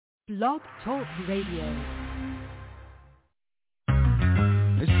Blog Talk Radio.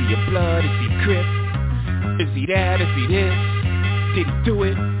 Is he your blood? Is he Crip? Is he that? Is he this? Did he do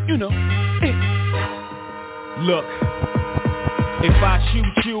it? You know. Look, if I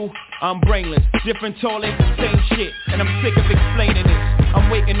shoot you, I'm brainless. Different toilet, same shit. And I'm sick of explaining this. I'm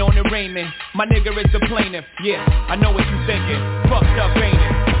waiting on it raining. My nigga is the plaintiff. Yeah, I know what you thinking. Fucked up, ain't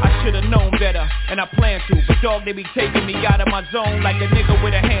it? I should've known better, and I plan to. But dog, they be taking me out of my zone like a nigga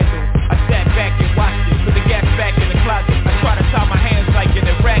with a handle. I sat back and watched it. Put the gas back in the closet. I try to tie my hands like an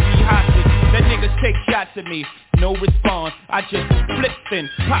Iraqi hostage. Let niggas take shots at me. No response. I just flipped and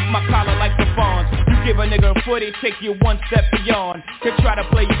pop my collar like the fawns. You give a nigga a foot, it take you one step beyond. They try to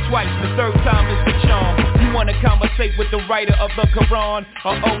play you twice, the third time is the charm. You wanna conversate with the writer of the Quran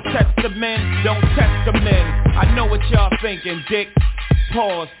or Old Testament? Don't test them then. I know what y'all thinking, dick.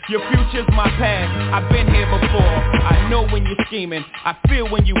 Pause, your future's my past. I've been here before. I know when you're scheming, I feel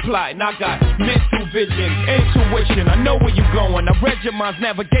when you plotting. I got mental vision, intuition. I know where you going. I read your mind's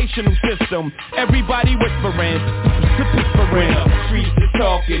navigational system. Everybody whispering, whispering. Streets is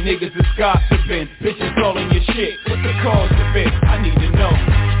talking, niggas is gossiping. Bitches calling your shit. What's the cause of it? I need to know.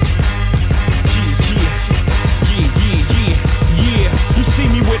 Yeah. You see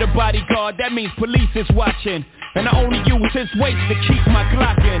me with a bodyguard, that means police is watching. And I only use his weight to keep my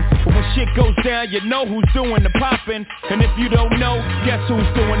Glock in. But when shit goes down, you know who's doing the popping. And if you don't know, guess who's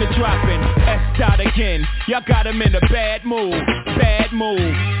doing the dropping? S. again, y'all got him in a bad mood. Bad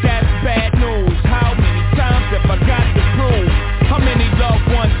mood, that's bad news. How many times have I got to prove? How many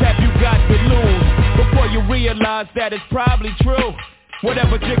loved ones have you got to lose before you realize that it's probably true?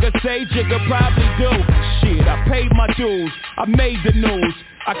 Whatever Jigga say, Jigga probably do. Shit, I paid my dues, I made the news.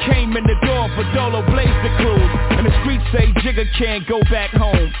 I came in the door for Dolo Blaze the Cruise. And the streets say Jigga can't go back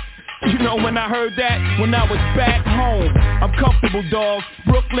home. You know when I heard that? When I was back home. I'm comfortable, dog.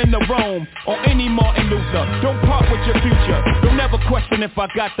 Brooklyn to Rome. Or any Martin Luther. Don't part with your future. Don't ever question if I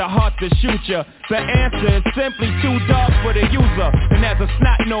got the heart to shoot ya. The answer is simply too dark for the user. And as a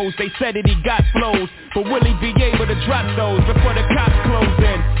snot nose, they said that he got flows. But will he be able to drop those before the cops close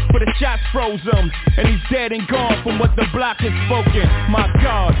in? But the shots froze him. And he's dead and gone from what the block has spoken. My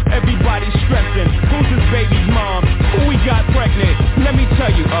God, everybody's stressing. Who's his baby's mom? Who we got pregnant? Let me tell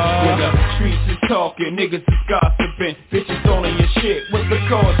you, when the streets is talking, niggas is gossiping. Bitches calling your shit, what's the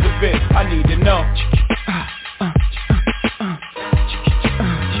cause of it? I need to know.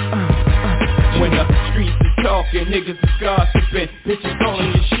 When the streets is talking, niggas is gossiping. Bitches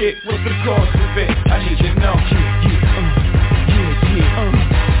calling your shit, what's the cause of it? I need to know.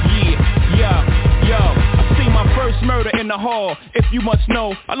 Yo, I seen my first murder in the hall. If you must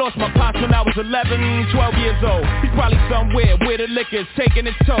know, I lost my pops when I was 11, 12 years old. He's probably somewhere where the liquor's taking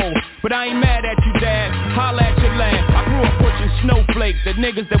its toll. But I ain't mad at you, Dad. Holla at your lad. I grew up pushing snowflakes, the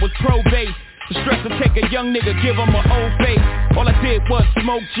niggas that was pro-base. The stress to take a young nigga, give him an old face. All I did was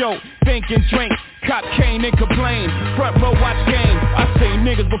smoke, joke, think and drink. Cop cane and complain. Front row watch game. I seen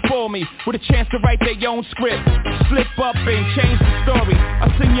niggas before me with a chance to write their own script. Slip up and change the story.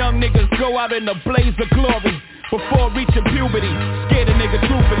 I seen young niggas go out in a blaze of glory before reaching puberty. Scared a nigga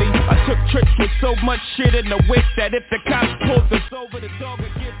truthfully. I took trips with so much shit in the whip that if the cops pulled us over, the dog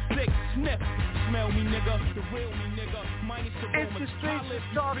would get sick. Sniff. Smell me, nigga. The real me, nigga. It's the Streets is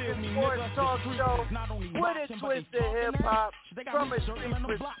Talking Sports Talk Show with a twist of hip-hop from a street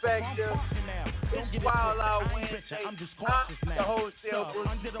perspective. It's Wild Out Wednesday. I'm the wholesale booth.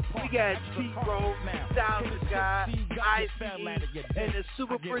 We got T-Roll, Stylist Guy, ICE, and the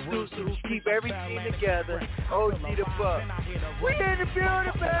super producer who keep everything together, OG the Buck. We in the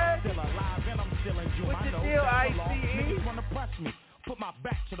building, man. What's the deal, ICE?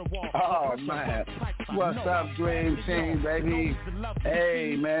 Oh, man. What's up, Dream Team, baby?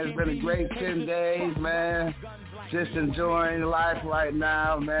 Hey, man, it's been a great 10 days, man. Just enjoying life right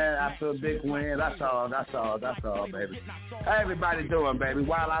now, man. After a big win. That's all, baby. How everybody doing, baby?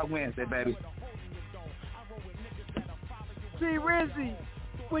 Wild Out Wednesday, baby. See, Rizzy,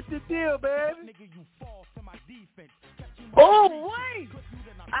 what's the deal, baby? Oh, wait!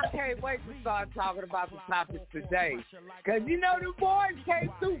 I can't wait to start talking about the topics today. Because, you know, the boys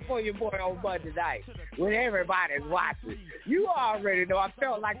came through for your boy on Monday night when everybody's watching. You already know I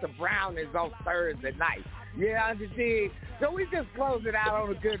felt like the Brownies on Thursday night. Yeah, I just did. So we just closed it out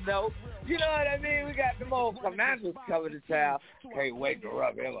on a good note. You know what I mean? We got the old Commanders coming to town. Can't wait to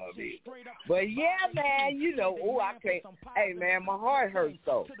rub him up here. But, yeah, man, you know, I can't. Hey, man, my heart hurts,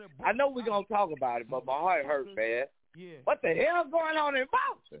 though. I know we're going to talk about it, but my heart hurts, man. What the hell's going on in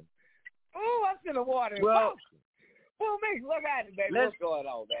Boston? Oh, what's in the water in Boston? Well, me, look at it, baby. What's going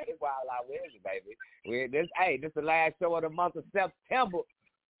on, man? It's Wild Out Wednesday, baby. This is the last show of the month of September.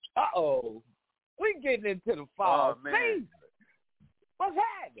 Uh-oh. We getting into the fall season. What's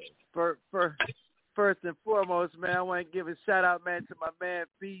happening? First and foremost, man, I want to give a shout-out, man, to my man,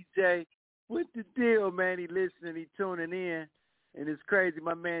 BJ. What's the deal, man? He listening, he tuning in. And it's crazy,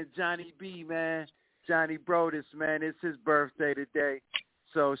 my man, Johnny B, man. Johnny Brodus, man. It's his birthday today.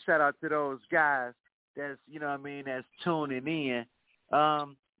 So shout-out to those guys that's, you know what I mean, that's tuning in.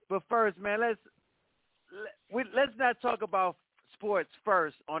 But first, man, let's not talk about sports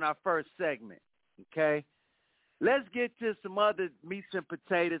first on our first segment, okay? Let's get to some other meats and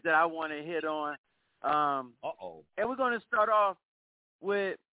potatoes that I want to hit on. And we're going to start off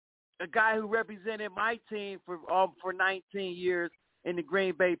with a guy who represented my team for 19 years in the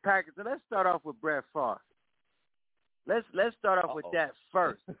Green Bay Packers. And let's start off with Brett Farve. Let's start off with that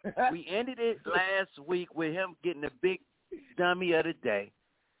first. We ended it last week with him getting the big dummy of the day.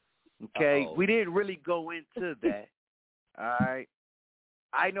 Okay, we didn't really go into that. All right.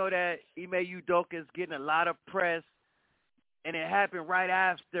 I know that Ime Udoka is getting a lot of press, and it happened right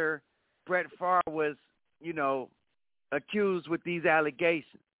after Brett Farve was, you know, accused with these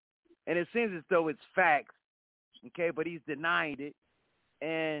allegations. And it seems as though it's facts, okay, but he's denying it.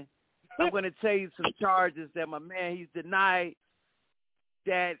 And I'm going to tell you some charges that my man, he's denied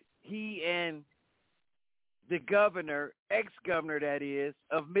that he and the governor, ex-governor that is,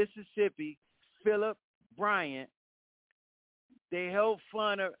 of Mississippi, Philip Bryant, they held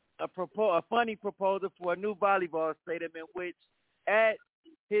a funny proposal for a new volleyball stadium in which at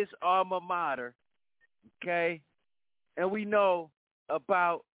his alma mater, okay? And we know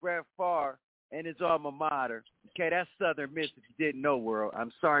about Brett Farve and his alma mater. Okay, that's Southern Miss if you didn't know, world.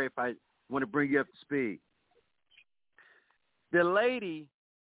 I'm sorry if I want to bring you up to speed. The lady,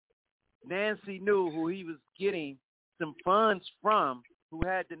 Nancy knew who he was getting some funds from, who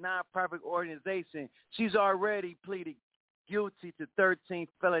had the nonprofit organization. She's already pleaded guilty to 13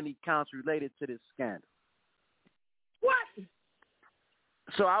 felony counts related to this scandal. What?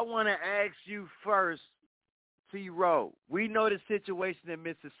 So I want to ask you first, T-Row. We know the situation in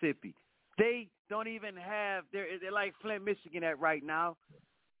Mississippi. They don't even have, they're like Flint, Michigan at right now.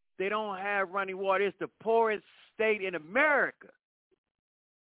 They don't have running water. It's the poorest state in America.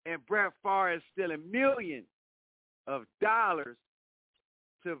 And Brett Farve is stealing millions of dollars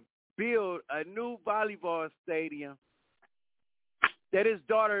to build a new volleyball stadium that his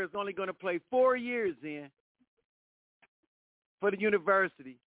daughter is only going to play 4 years in for the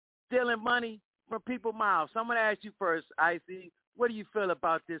university, stealing money from people's mouths. So I'm going to ask you first, Icy, what do you feel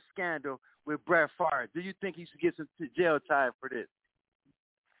about this scandal with Brett Farve? Do you think he should get some jail time for this?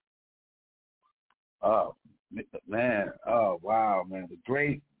 Oh, man. Oh, wow, man. The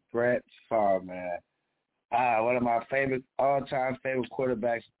great Brett Farve, man. One of my all-time favorite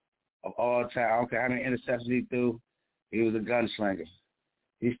quarterbacks of all time. I don't care how many interceptions he threw. He was a gunslinger.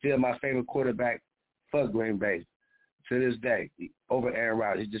 He's still my favorite quarterback for Green Bay to this day. Over Aaron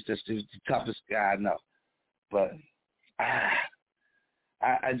Rodgers. He's just the toughest guy I know. But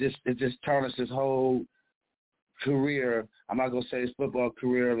it just tarnished his whole career. I'm not gonna say his football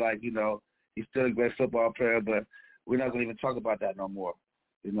career, like, you know, he's still a great football player, but we're not gonna even talk about that no more.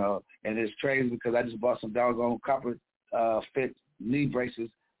 You know, and it's crazy because I just bought some doggone copper fit knee braces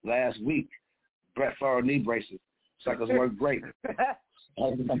last week. Brett Farve knee braces. Suckers work great.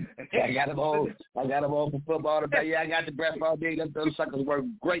 I got them all for football today. Yeah, I got the Brett Farve knee. Those suckers work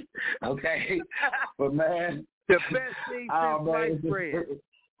great. Okay, but man, the best thing since sliced bread.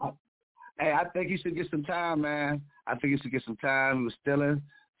 Hey, I think he should get some time, man. I think he should get some time. He was stealing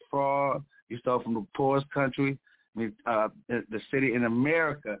fraud. He stole from the poorest country. I mean, the city in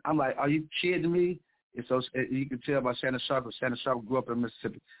America. I'm like, are you kidding me? It's so you can tell by Shannon Sharp. Shannon Sharp grew up in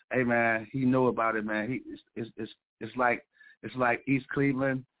Mississippi. Hey, man, he knew about it, man. It's like East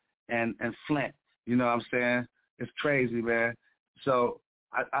Cleveland and Flint. You know what I'm saying? It's crazy, man. So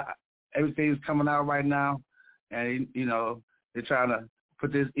everything's coming out right now, and you know they're trying to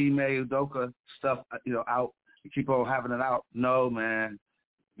put this Ime Udoka stuff, you know, out. You keep on having it out. No, man,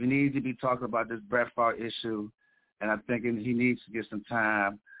 we need to be talking about this Brett Farve issue. And I'm thinking he needs to get some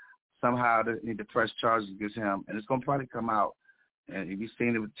time. Somehow they need to press charges against him. And it's going to probably come out. And you'll be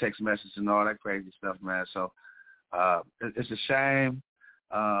seeing it with text messages and all that crazy stuff, man. So it's a shame.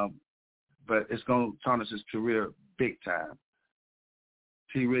 But it's going to tarnish his career big time.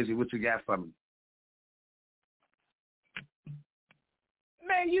 T. Rizzy, what you got for me?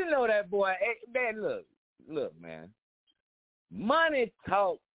 Man, you know that boy. Hey, man, look, man. Money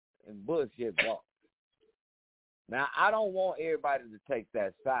talk and bullshit walk. Now, I don't want everybody to take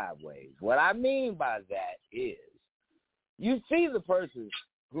that sideways. What I mean by that is you see the person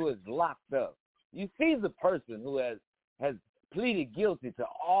who is locked up. You see the person who has pleaded guilty to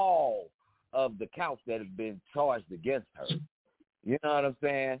all of the counts that have been charged against her. You know what I'm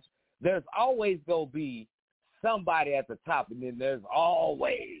saying? There's always going to be somebody at the top, and then there's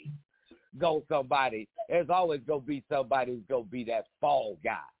always going to be somebody who's going to be that fall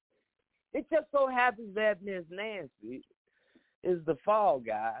guy. It just so happens that Miss Nancy is the fall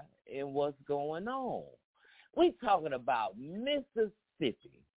guy in what's going on. We talking about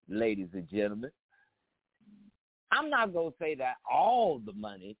Mississippi, ladies and gentlemen. I'm not going to say that all the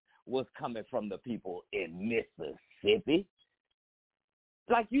money was coming from the people in Mississippi.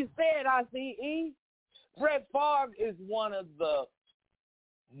 Like you said, ICE, Brett Farve is one of the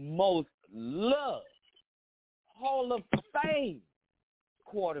most loved Hall of Fame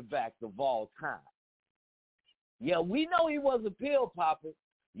quarterbacks of all time. Yeah, we know he was a pill popper.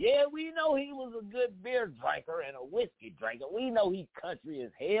 Yeah, we know he was a good beer drinker and a whiskey drinker. We know he country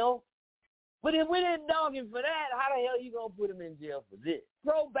as hell. But if we didn't dog him for that, how the hell you going to put him in jail for this?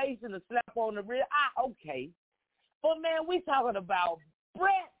 Probation, a slap on the wrist, okay. But, man, we talking about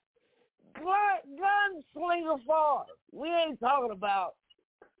Brett Gunslinger Farve. We ain't talking about,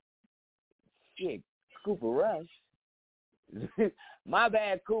 shit, Cooper Rush. My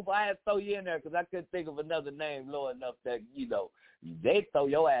bad, Cooper. I had to throw you in there because I couldn't think of another name low enough that, you know, they throw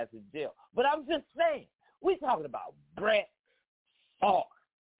your ass in jail. But I'm just saying, we talking about Brett Farve,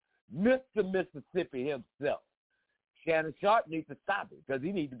 Mr. Mississippi himself. Shannon Sharp needs to stop it because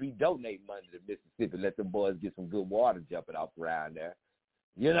he needs to be donating money to Mississippi. Let them boys get some good water jumping off around there.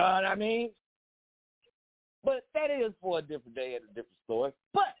 You know what I mean? But that is for a different day and a different story.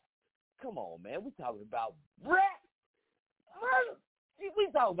 But, come on, man. We talking about Brett.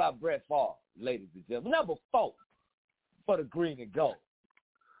 We talking about Brett Farve, ladies and gentlemen. Number 4 for the green and gold.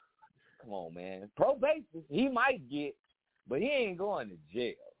 Come on, man. Probation, he might get, but he ain't going to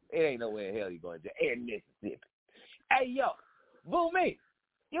jail. It ain't nowhere in hell he going to jail in Mississippi. Hey, yo, boo me.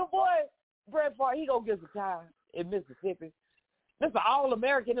 Your boy, Brett Farve, he going to get some time in Mississippi. This is an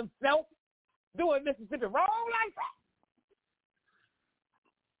All-American himself doing Mississippi wrong like that.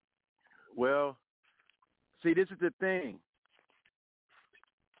 Well, see, this is the thing.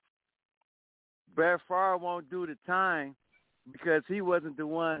 Brett Farve won't do the time because he wasn't the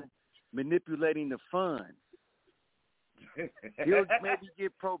one manipulating the funds. He'll maybe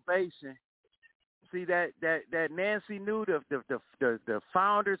get probation. See that Nancy New, the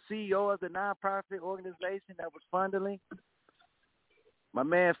founder, CEO of the nonprofit organization that was funneling. My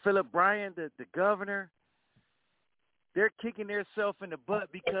man Philip Bryan, the governor, they're kicking themselves in the butt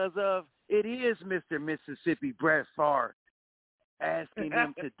because of it is Mr. Mississippi Brett Farve asking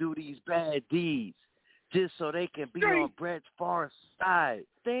them to do these bad deeds just so they can be on Brett Favre's side.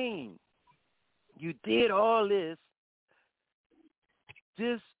 Thing. You did all this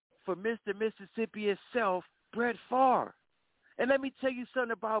just for Mr. Mississippi itself, Brett Farve. And let me tell you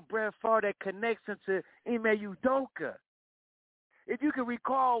something about Brett Farve that connects him to Ime Udoka. If you can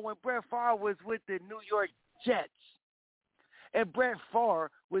recall when Brett Farve was with the New York Jets and Brett Farve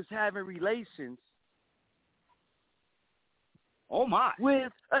was having relations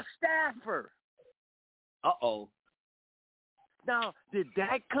with a staffer. Uh-oh. Now, did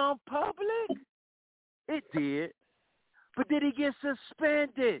that come public? It did. But did he get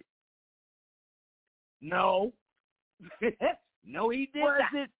suspended? No. No, he did Was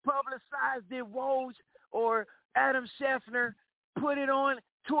not. it publicized? Did Woj or Adam Scheffner put it on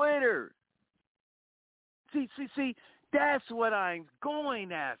Twitter? See, that's what I'm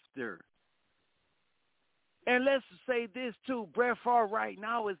going after. And let's say this, too. Brett Favre right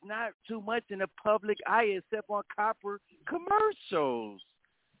now is not too much in the public eye except on copper commercials.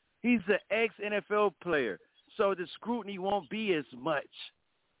 He's an ex-NFL player, so the scrutiny won't be as much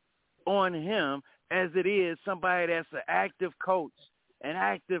on him as it is somebody that's an active coach, an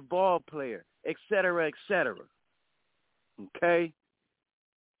active ball player, et cetera, et cetera. Okay?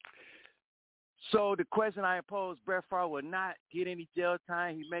 So the question I impose, Brett Favre will not get any jail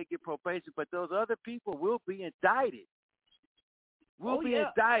time. He may get probation, but those other people will be indicted.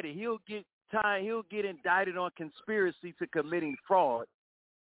 Indicted. He'll get time. He'll get indicted on conspiracy to committing fraud,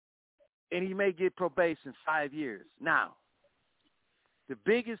 and he may get probation 5 years. Now, the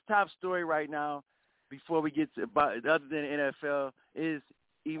biggest top story right now, before we get to other than NFL, is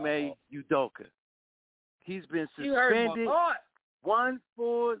Ime Udoka. He's been suspended one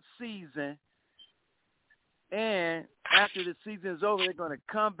full season. And after the season's over, they're going to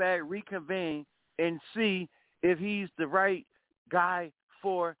come back, reconvene, and see if he's the right guy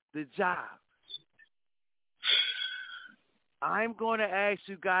for the job. I'm going to ask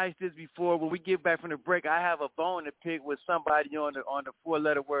you guys this before when we get back from the break. I have a bone to pick with somebody on the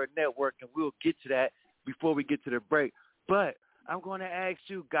four-letter word network, and we'll get to that before we get to the break. But I'm going to ask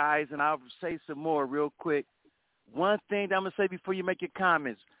you guys, and I'll say some more real quick. One thing that I'm going to say before you make your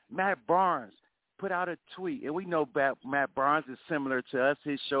comments, Matt Barnes put out a tweet, and we know Matt Barnes is similar to us.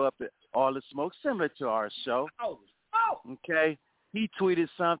 He show up at All the Smoke, similar to our show. Okay? He tweeted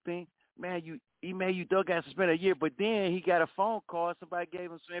something. Man, Ime Udoka got suspended a year, but then he got a phone call. Somebody gave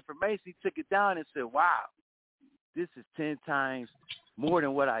him some information. He took it down and said, wow, this is 10 times more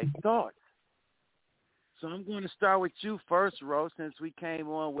than what I thought. So I'm going to start with you first, Rose, since we came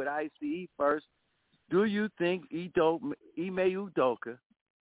on with ICE first. Do you think Ime Udoka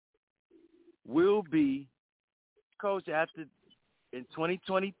will be coach after in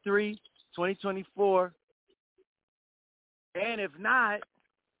 2023, 2024? And if not,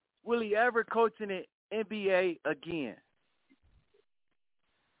 will he ever coach in the NBA again?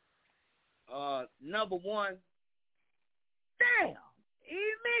 Number one, damn,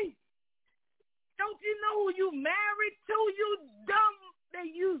 Ime. Don't you know who you married to? You dumb.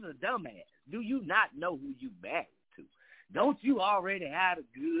 You's a dumbass. Do you not know who you married to? Don't you already have the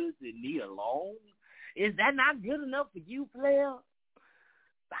goods and need a loan? Is that not good enough for you, player?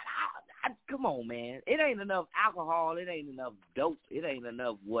 Come on, man. It ain't enough alcohol. It ain't enough dope. It ain't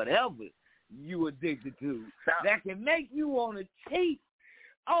enough whatever you addicted to that can make you want to cheat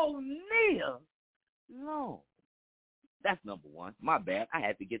on Nia. No. That's number one. My bad. I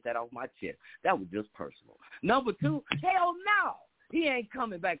had to get that off my chest. That was just personal. Number two, hell no. He ain't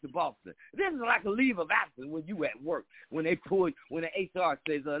coming back to Boston. This is like a leave of absence when you at work. When the HR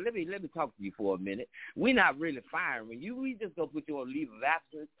says, let me talk to you for a minute. We're not really firing you. We just gonna put you on leave of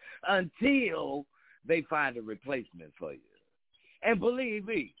absence until they find a replacement for you. And believe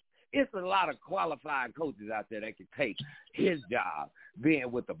me, it's a lot of qualified coaches out there that can take his job being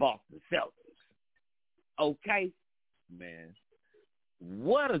with the Boston Celtics. Okay? Man,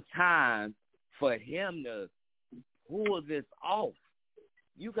 what a time for him to pull this off.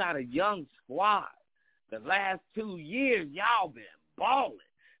 You got a young squad. The last 2 years, y'all been balling.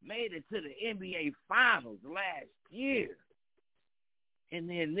 Made it to the NBA Finals last year. And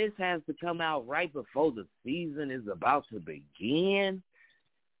then this has to come out right before the season is about to begin.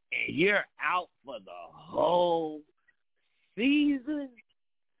 And you're out for the whole season?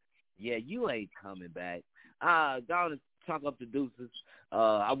 Yeah, you ain't coming back. Going to chalk up the deuces.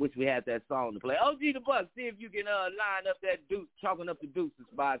 I wish we had that song to play. OG the Buck, see if you can line up that deuce, chalking up the deuces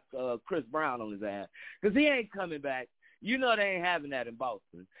by Chris Brown on his ass. Because he ain't coming back. You know they ain't having that in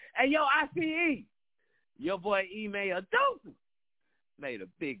Boston. And yo, ICE, your boy Ime Udoka made a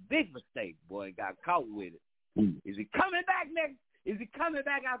big mistake, boy, got caught with it. Is he coming back next? Is he coming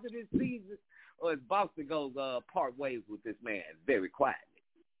back after this season? Or is Boston goes part ways with this man very quietly?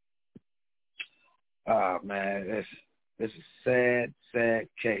 Oh, man, it's a sad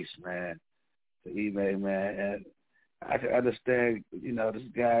case, man, to Ime, man. And I can understand, this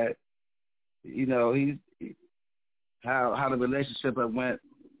guy, how the relationship went,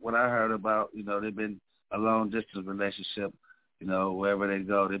 what I heard about, they've been a long-distance relationship, wherever they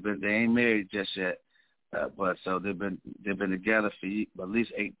go. They ain't married just yet, but so they've been together for at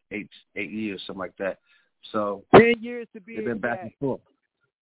least eight years, something like that. So 10 years to be they've been back and forth.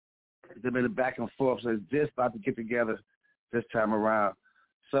 They've been back and forth, so it's just about to get together this time around.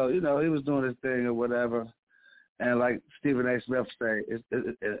 So, he was doing his thing or whatever. And like Stephen A. Smith say,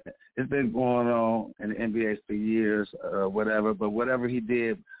 it's been going on in the NBA for years, whatever. But whatever he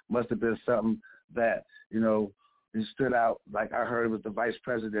did must have been something that, he stood out. Like I heard it was the vice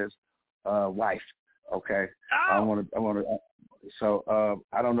president's wife. Okay. Oh. So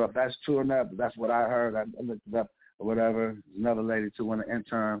I don't know if that's true or not, but that's what I heard. I looked it up or whatever. Another lady too, an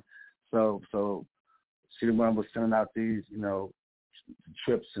intern. So she the one was sending out these,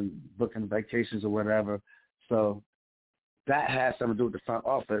 trips and booking vacations or whatever. So that has something to do with the front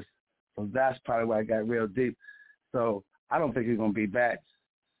office. So that's probably why it got real deep. So I don't think he's going to be back,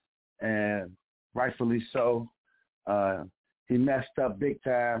 and rightfully so. He messed up big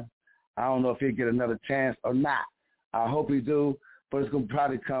time. I don't know if he'll get another chance or not. I hope he do, but it's going to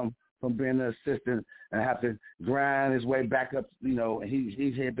probably come from being an assistant and have to grind his way back up, and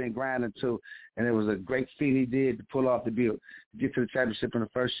he had been grinding too. And it was a great feat he did to pull off to get to the championship in the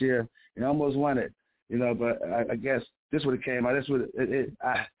first year. He almost won it, but I guess this would have came out. It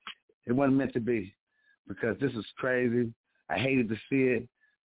wasn't meant to be, because this is crazy. I hated to see it.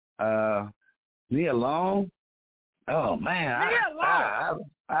 Nia Long? Oh, man.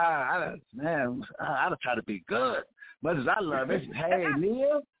 I'd try to be good. Much as I love it. Hey,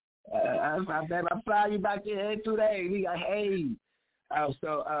 Nia. I fly you back here in 2 days. He got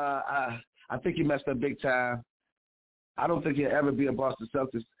I think he messed up big time. I don't think he'll ever be a Boston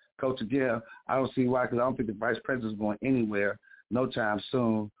Celtics Coach again, I don't see why, because I don't think the vice president is going anywhere no time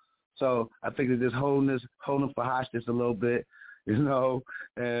soon. So I think they're just holding them for hostage a little bit, and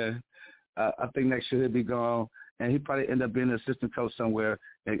I think next year he'll be gone, and he probably end up being an assistant coach somewhere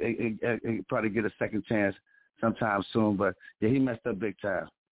and probably get a second chance sometime soon. But yeah, he messed up big time.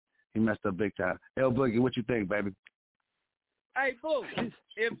 L Boogie, what you think, baby? Hey, Boo,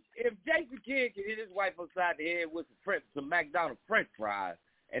 if Jason Kidd can hit his wife upside the head with some McDonald's French fries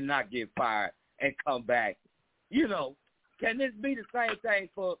and not get fired and come back, can this be the same thing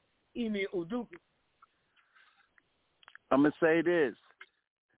for Ime Udoka? I'm going to say this.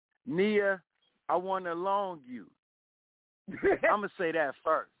 Nia, I want to loan you. I'm going to say that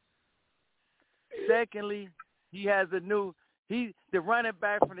first. Secondly, he has the running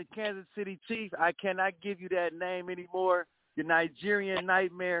back from the Kansas City Chiefs. I cannot give you that name anymore. The Nigerian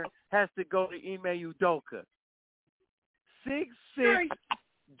nightmare has to go to Ime Udoka. 6'6"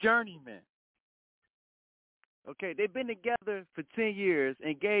 journeyman. Okay, they've been together for 10 years,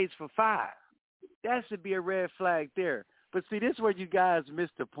 engaged for 5. That should be a red flag there. But see, this is where you guys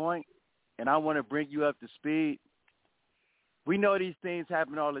missed the point, and I want to bring you up to speed. We know these things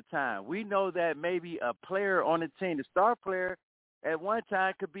happen all the time. We know that maybe a player on the team, the star player, at one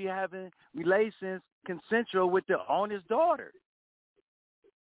time could be having relations consensual with the owner's daughter.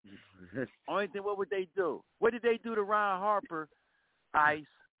 Only thing, what would they do? What did they do to Ron Harper, Ice?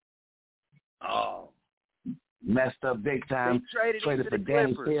 Oh, messed up big time. They traded for the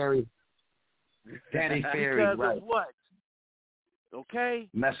Danny Clippers. Ferry. Danny Ferry, because right. of what? Okay?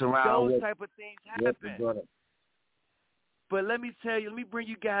 Mess around Those with type of things happen. But let me bring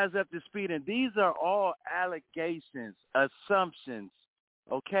you guys up to speed, and these are all allegations, assumptions,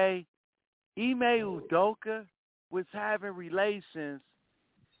 okay? Ime Udoka was having relations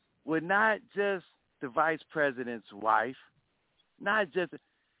with not just the vice president's wife, not just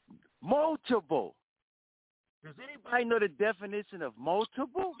multiple. Does anybody know the definition of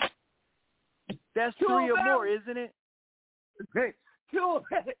multiple? That's 3 or more, isn't it? Okay?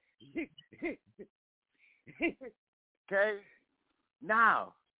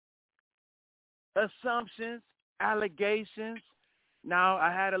 Now, assumptions, allegations. Now,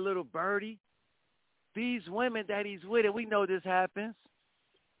 I had a little birdie. These women that he's with, and we know this happens.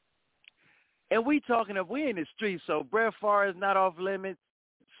 And we in the streets, so Brett Farve is not off limits,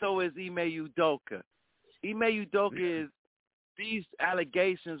 so is Ime Udoka. Ime Udoka is, these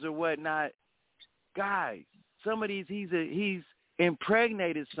allegations or whatnot, guys, some of these, he's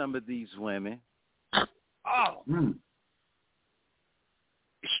impregnated some of these women. Oh.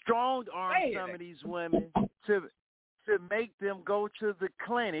 Strong-armed some of these women to make them go to the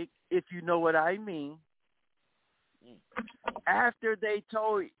clinic, if you know what I mean, after they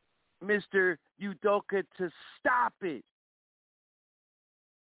told Mr. Udoka to stop it.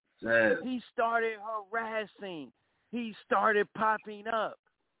 He started harassing. He started popping up.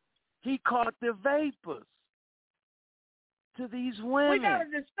 He caught the vapors to these women. We got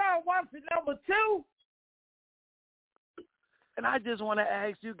to start watching number 2. And I just want to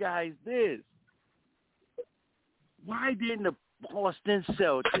ask you guys this. Why didn't the Boston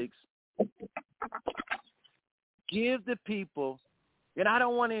Celtics give the people, and I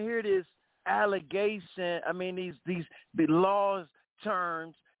don't want to hear this allegation, these laws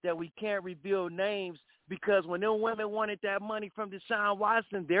terms that we can't reveal names, because when them women wanted that money from Deshaun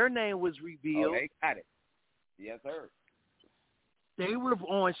Watson, their name was revealed. Oh, they got it. Yes, sir. They were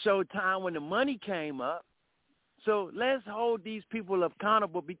on Showtime when the money came up. So let's hold these people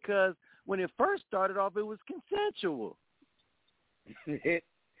accountable, because when it first started off, it was consensual.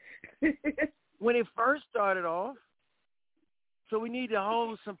 When it first started off. So we need to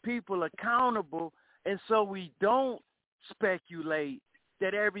hold some people accountable, and so we don't speculate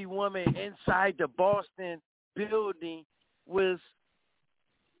that every woman inside the Boston building was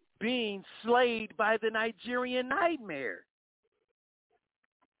being slayed by the Nigerian nightmare.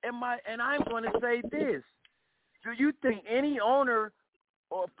 And I'm going to say this. Do you think any owner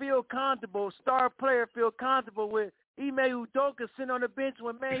or star player feel comfortable with Ime Udoka sitting on the bench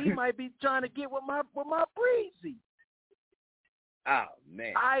when, man, he might be trying to get with my breezy? Oh,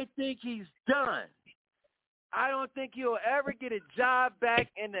 man. I think he's done. I don't think he'll ever get a job back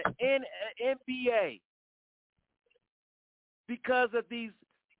in the NBA because of these,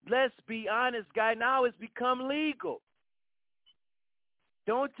 let's be honest, guy, now it's become legal.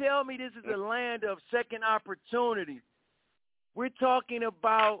 Don't tell me this is a land of second opportunity. We're talking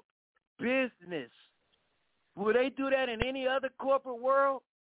about business. Will they do that in any other corporate world?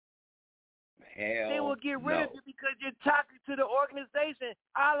 Hell, they will get rid of you because you're talking to the organization,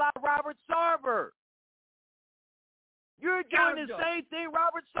 a la Robert Sarver. You're doing the same thing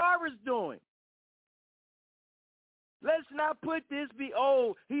Robert Sarver's doing. Let's not put this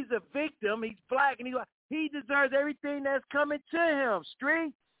he's a victim, he's black, and he deserves everything that's coming to him,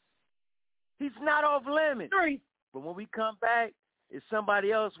 Street. He's not off limits. Street. But when we come back, it's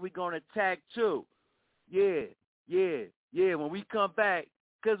somebody else we're going to attack too. Yeah. When we come back,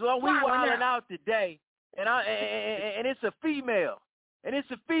 because we wilding out today, and it's a female. And it's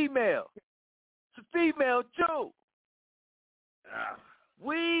a female. It's a female too.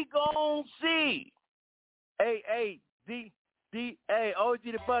 We gon' see. Hey, OG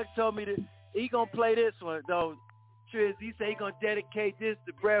the Buck told me that he gonna play this one though. Triz, he said he gonna dedicate this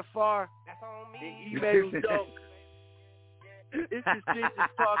to Brett Farve and Ime Udoka. It's the Streets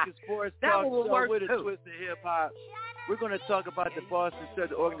Just Talking Sports Talk Show with a twist of hip hop. We're gonna talk about the Boston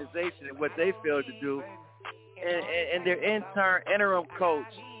Celtics organization and what they failed to do, and their interim coach,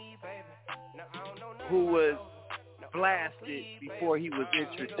 who was blasted before he was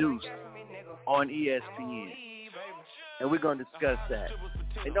introduced on ESPN. And we're going to discuss that.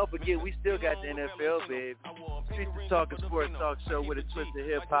 And don't forget, we still got the NFL, baby. Streets Just Talking Sports Talk Show with a twist of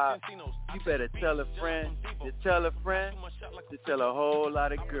hip-hop. You better tell a friend to tell a friend to tell a whole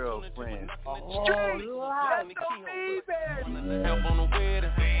lot of girlfriends. Streets, that's so me, baby. Help on the wedding.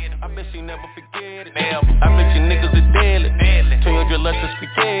 I bet she never forget it. I bet you niggas are deadly. 200 less than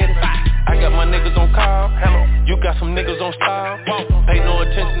spaghetti. I got my niggas on call. You got some niggas on style. Pay no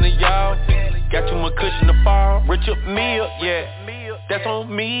attention to y'all. Got too much cushion to fall. Rich up meal, yeah. That's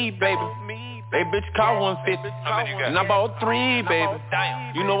on me, baby. They bitch call 150. And I bought 3, baby.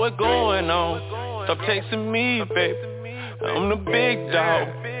 You know what's going on. Stop chasing me, baby. I'm the big dog.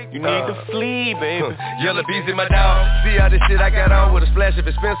 You need to flee, baby. Yellow bees in my dog. See all this shit I got on with a splash of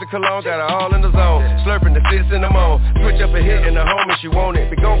expensive cologne. Got her all in the zone. Slurping the sits in the moan. Switch up a hit in the home if she want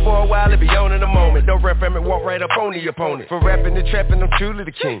it. Be gone for a while, it be on in a moment. Don't rap from it, walk right up on the opponent. For rapping and trapping, I'm truly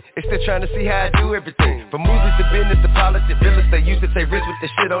the king. They still trying to see how I do everything. From movies to business to politics, real estate. Used to say rich with the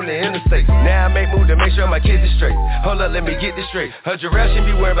shit on the interstate. Now I make moves to make sure my kids are straight. Hold up, let me get this straight. Her giraffe shouldn't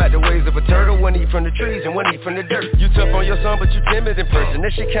be worried about the ways of a turtle. One eat from the trees and one eat from the dirt. You tough on your son, but you timid in person.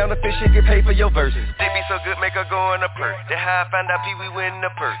 That shit counterfeit, shit get paid for your verses. They be so good, make her go in a purse. That's how I found out Pee-wee winning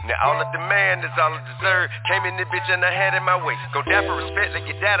the purse. Now all I demand is all I deserve. Came in this bitch and I had it my way. Go down for respect, let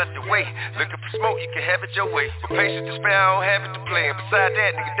your dad out the way. Looking for smoke, you can have it your way. But patience to spare, I don't have it to play. And beside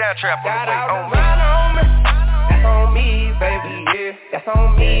that, nigga down trap on the way. On me. That's on me, baby, yeah. That's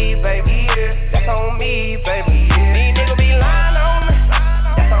on me, baby, yeah. That's on me, baby, yeah. These niggas be lying on me.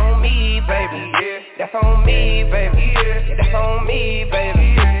 That's on me, baby, yeah. That's on me, baby, yeah. That's on me,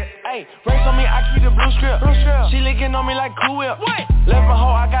 baby, yeah. Hey, race on me, I keep the blue strip. She licking on me like Cool Whip. What? Left my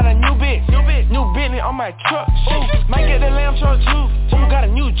hoe, I got a new bitch. New Bentley on my truck. Ooh, might get the lamb truck too. Ooh, got a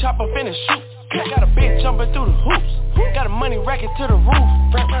new chopper finna shoot. Got a bitch jumping through the hoops. Got a money racket to the roof.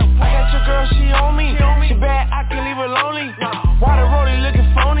 I got your girl, she on me. She bad, I can leave her lonely. Why the rollie looking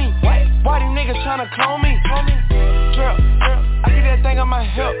phony? Why these niggas tryna clone me? Drip, I get that thing on my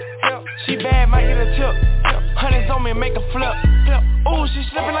hip. She bad, might get a tip. Hundreds on me, make a flip. Ooh, she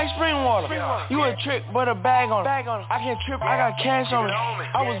slipping like spring water. You a trick, but a bag on her. I can't trip, I got cash on me.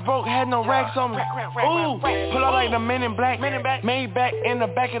 I was broke, had no racks on me. Ooh, pull up like the Men in Black. Made back in the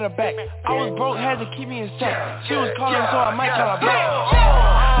back of the back. I was broke, had to keep me in sight. She was calling, so I might call her back.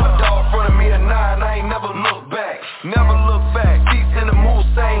 My dog in front of me at 9, I ain't never look back. Never look back. Teeth in the mood,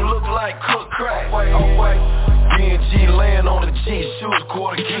 same look like cook crack. B&G laying on the G, shoes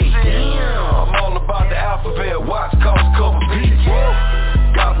quarter key. I'm all about the alphabet, watch cost couple beats.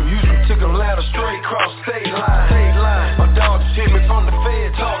 Got from Houston to Atlanta, straight cross state line. My dog just hit me from the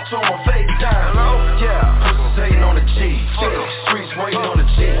Fed, talk to him on FaceTime. Yeah, pussies hating on the G, streets waiting on the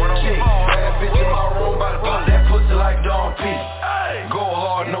G. Bad bitch in my room, about to pop that pussy like Don P. Go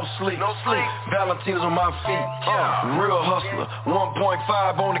hard, no sleep. Valentine's on my feet. Real hustler,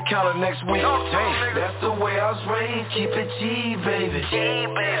 1.5 on the counter next week. That's the way I was raised, keep it G, baby. G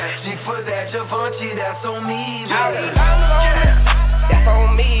for that, Javante, that's on me, baby. That's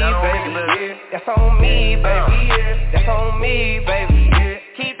on me, baby, yeah. That's on me, baby, yeah. That's on me, baby, yeah.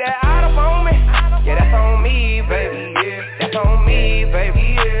 Keep that out up on me. Yeah, that's on me, baby, yeah. That's on me,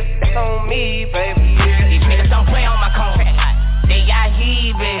 baby, yeah. That's on me, baby, yeah. These niggas don't play on my contract. They got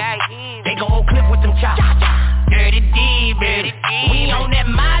heaving. They gon' clip with them chops. Dirty D, baby. We on that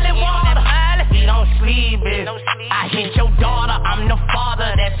Miley water. We don't sleep, baby. I hit your daughter, I'm the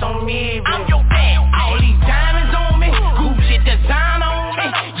father, that's on me, baby. I'm your dad. All these diamonds on me, Gucci design on me.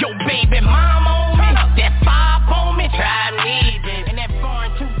 Your baby mom on me, that 5 on me. Try me, baby. And that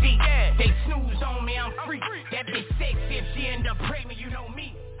foreign too deep, they snooze on me, I'm free. That bitch sexy, if she end up pregnant, you know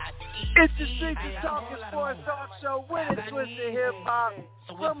me. It's the Streets and Talking Sports Talk Show with a twist of hip-hop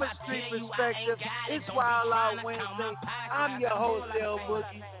from a street perspective. It's Wild Out Wednesday. I'm your host, L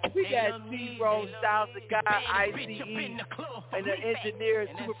Boogie. We got T-Roll, Styles, the guy, ICE, and the engineer,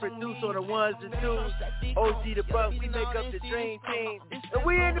 super producer on the ones and twos, OG the Buck. We make up the dream team. And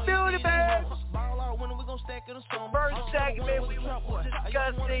we in the building, man. First segment, we were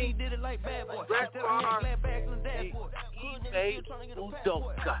discussing Brett Farve, Ime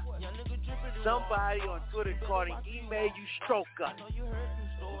Udoka. Somebody on Twitter called him Ime Udoka.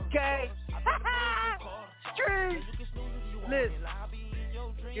 Okay? Street. Listen.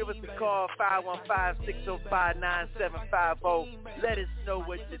 Give us a call, 515-605-9750. Let us know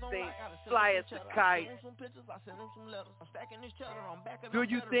what you think. Fly us a kite. Do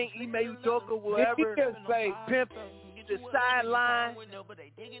you think Ime Udoka will ever pimp the sideline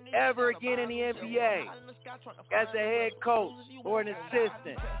ever again in the NBA as a head coach or an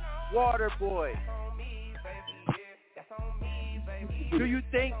assistant? Water boy. Do you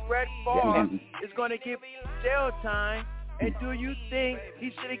think Brett Farve is going to give jail time? And do you think he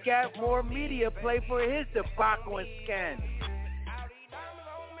should have got more media play for his debacle and scandal?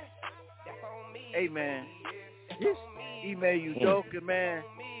 Hey, man. This Ime Udoka, man.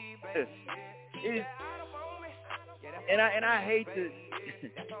 And I hate to...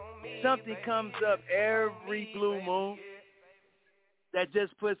 Something comes up every blue moon that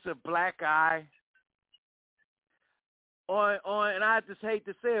just puts a black eye on, and I just hate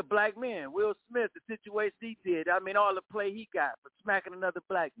to say it, black men. Will Smith, the situation he did, I mean, all the play he got for smacking another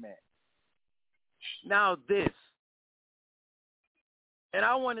black man. Now this. And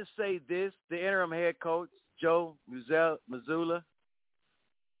I want to say this, the interim head coach, Joe Mazzulla,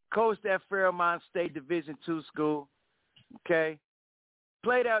 coached at Fairmont State Division II school, okay?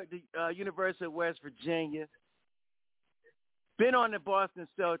 Played out at the University of West Virginia. Been on the Boston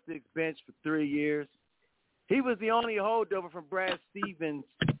Celtics bench for 3 years. He was the only holdover from Brad Stevens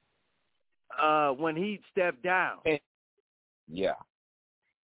when he stepped down. Yeah.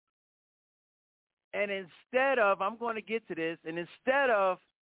 And instead of, I'm going to get to this, and instead of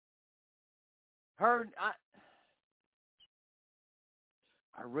her, I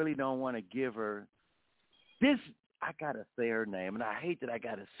really don't want to give her this. I got to say her name, and I hate that I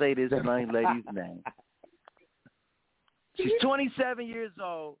got to say this young lady's name. She's 27 years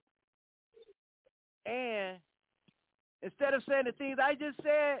old. And instead of saying the things I just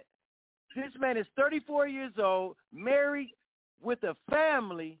said, this man is 34 years old, married with a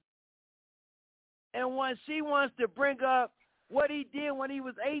family, and when she wants to bring up what he did when he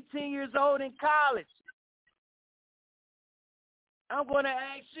was 18 years old in college, I'm going to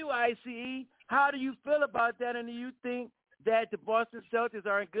ask you, ICE, how do you feel about that, and do you think that the Boston Celtics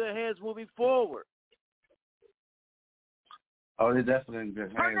are in good hands moving forward? Oh, they're definitely in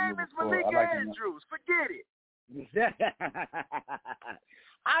good hands. Her name is Malika Andrews. Forget it.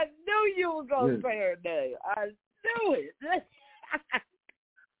 I knew you were going to say her name. I knew it.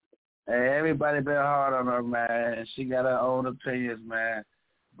 Hey, everybody been hard on her, man, and she got her own opinions, man.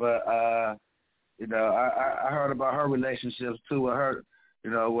 But, you know, I heard about her relationships, too, with her, you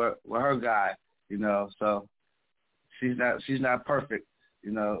know, with her guy, you know. So she's not perfect,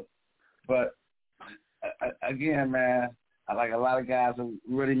 you know. But, again, man, like a lot of guys are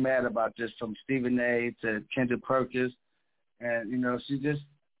really mad about this, from Stephen A. to Kendra Perkins. And, you know, she just,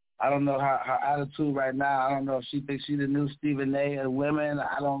 I don't know her attitude right now. I don't know if she thinks she's the new Stephen A. of women.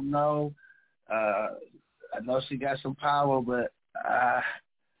 I don't know. I know she got some power, but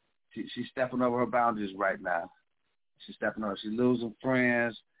she's stepping over her boundaries right now. She's stepping over. She's losing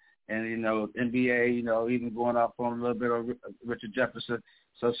friends. And, you know, NBA, you know, even going off on a little bit of Richard Jefferson.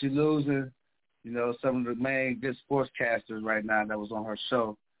 So she's losing, you know, some of the main good sportscasters right now that was on her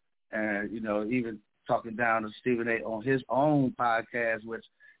show. And, you know, even talking down to Stephen A. on his own podcast, which,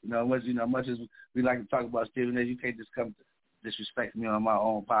 much as we like to talk about Stephen A., you can't just come disrespect me on my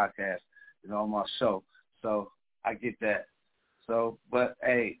own podcast, you know, on my show. So I get that. So, but,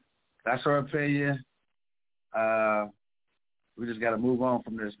 hey, that's her opinion. We just got to move on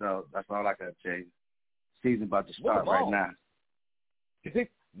from this, though. That's all I got to tell you. Season about to start right now.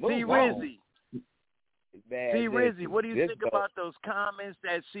 Rizzy. Rizzy, what do you think about those comments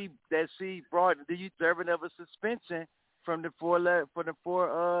that she brought? Do you deserving of a suspension from the four letter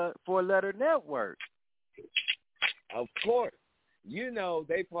network? Of course. You know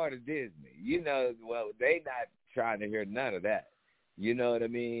they part of Disney. You know, well, they not trying to hear none of that. You know what I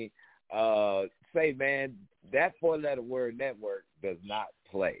mean? Say, man, that four-letter word network does not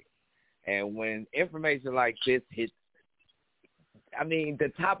play. And when information like this hits, I mean, the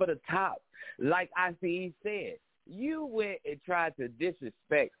top of the top, like ICE said, you went and tried to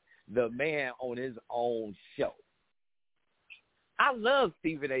disrespect the man on his own show. I love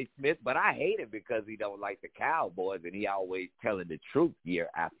Stephen A. Smith, but I hate him because he don't like the Cowboys and he always telling the truth year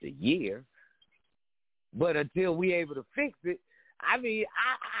after year. But until we able to fix it, I mean,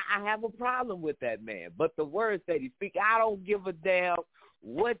 I have a problem with that man. But the words that he speaks, I don't give a damn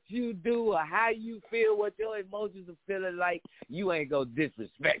what you do or how you feel, what your emotions are feeling like. You ain't going to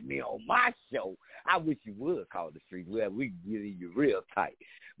disrespect me on my show. I wish you would call the streets. Well, we can get you real tight.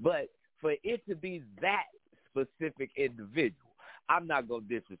 But for it to be that specific individual, I'm not going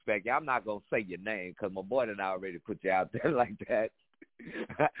to disrespect you. I'm not going to say your name because my boy and I already put you out there like that.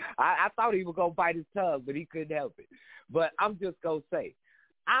 I thought he was going to bite his tongue, but he couldn't help it. But I'm just going to say,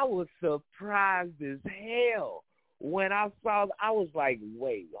 I was surprised as hell when I saw, I was like,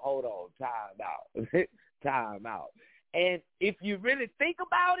 wait, hold on, time out. And if you really think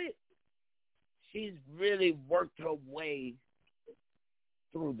about it, she's really worked her way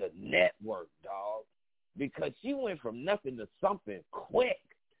through the network, dog, because she went from nothing to something quick.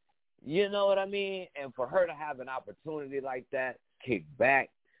 You know what I mean? And for her to have an opportunity like that, kick back,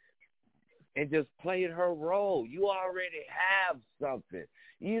 and just play her role. You already have something.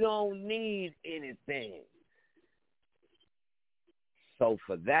 You don't need anything. So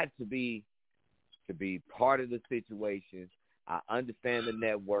for that to be part of the situation, I understand the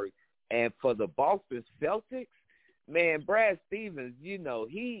network. And for the Boston Celtics, man, Brad Stevens, you know,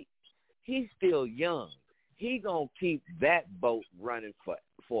 he's still young. He gonna keep that boat running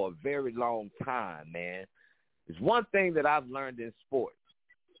for a very long time, man. There's one thing that I've learned in sports.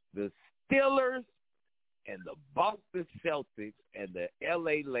 The Steelers and the Boston Celtics and the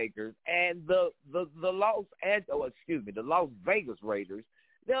LA Lakers and the Las Vegas Raiders,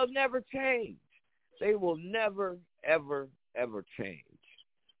 they'll never change. They will never, ever, ever change.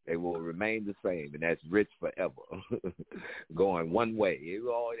 They will remain the same, and that's rich forever, going one way.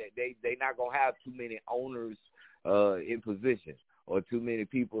 They not going to have too many owners in position or too many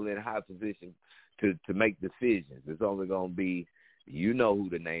people in high position to make decisions. It's only going to be, you know who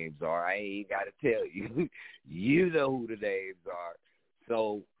the names are. I ain't got to tell you. You know who the names are.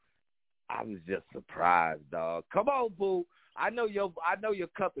 So I was just surprised, dog. Come on, boo. I know your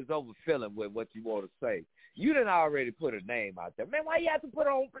cup is overfilling with what you want to say. You done already put a name out there. Man, why you have to put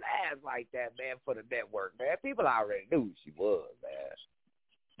her on blast like that, man, for the network, man? People already knew who she was,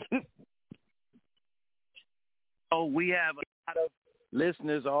 man. Oh, we have a lot of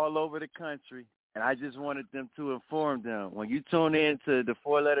listeners all over the country, and I just wanted them to inform them. When you tune in to the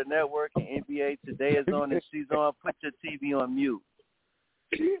 4-Letter Network and NBA Today is on and she's on, put your TV on mute.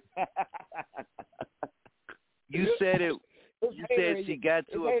 You said it. You said she got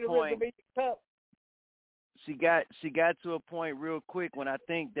to a point. She got to a point real quick when I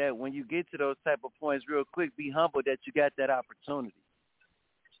think that when you get to those type of points real quick, be humble that you got that opportunity.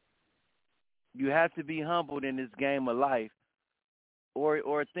 You have to be humbled in this game of life,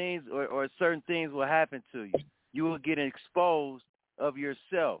 or things or certain things will happen to you. You will get exposed of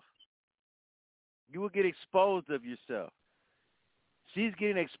yourself. You will get exposed of yourself. She's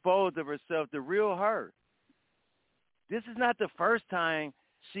getting exposed of herself, the real her. This is not the first time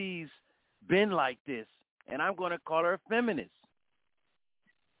she's been like this, and I'm going to call her a feminist.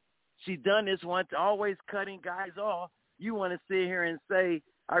 She done this once, always cutting guys off. You want to sit here and say,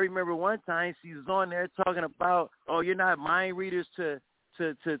 I remember one time she was on there talking about, oh, you're not mind readers to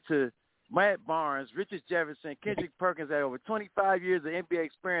Matt Barnes, Richard Jefferson, Kendrick Perkins had over 25 years of NBA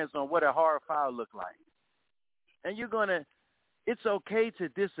experience on what a hard foul looked like. And you're going to, it's okay to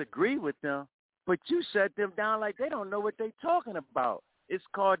disagree with them, but you shut them down like they don't know what they're talking about. It's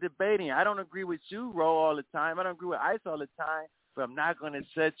called debating. I don't agree with you, Ro, all the time. I don't agree with Ice all the time, but I'm not going to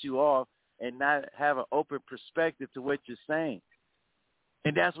set you off and not have an open perspective to what you're saying.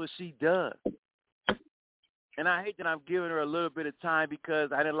 And that's what she does. And I hate that I'm giving her a little bit of time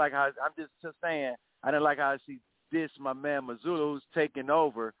because I didn't like how, I'm just saying, I didn't like how she dissed my man Mazzulla, who's taking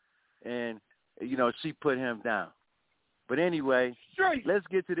over, and, you know, she put him down. But anyway, let's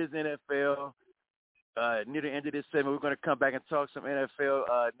get to this NFL. Near the end of this segment, we're going to come back and talk some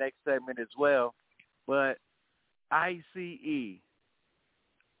NFL next segment as well. But ICE,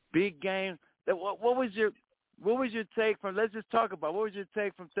 big game. What was your take from? Let's just talk about what was your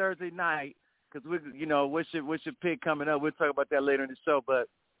take from Thursday night? Because what's your pick coming up? We'll talk about that later in the show. But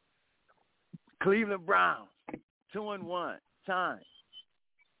Cleveland Browns 2-1 time.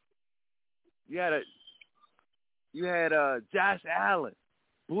 You had Josh Allen,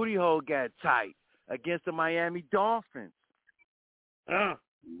 booty hole got tight against the Miami Dolphins.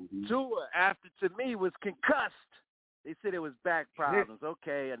 Tua, after to me, was concussed. They said it was back problems.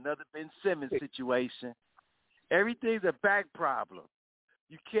 Okay, another Ben Simmons situation. Everything's a back problem.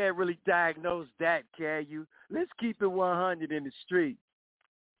 You can't really diagnose that, can you? Let's keep it 100 in the street.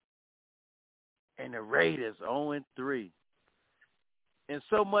 And the Raiders 0-3. And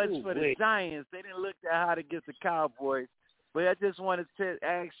so much for the Giants. They didn't look that hot against the Cowboys. But I just wanted to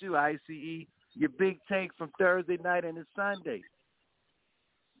ask you, ICE, your big take from Thursday night and the Sunday.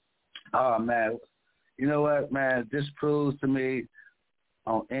 Oh, man. You know what, man? This proves to me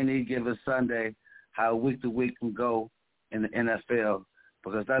on any given Sunday how week to week can go in the NFL.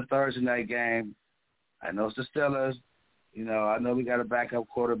 Because that Thursday night game, I know it's the Steelers. You know, I know we got a backup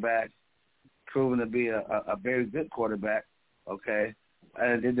quarterback, proven to be a very good quarterback, okay?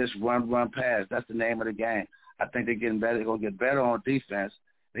 And they just run, pass. That's the name of the game. I think they're getting better. They're going to get better on defense.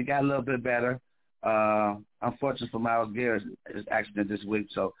 They got a little bit better. Unfortunately for Myles Garrett's accident this week,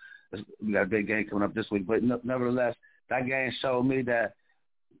 so we got a big game coming up this week. But nevertheless, that game showed me that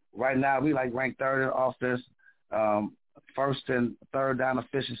right now we ranked third in offense, first and third down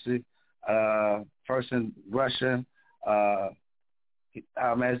efficiency, first in rushing. Man,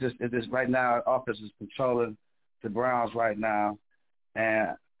 it's just right now our offense is controlling the Browns right now,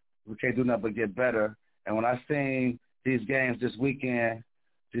 and we can't do nothing but get better. And when I seen these games this weekend,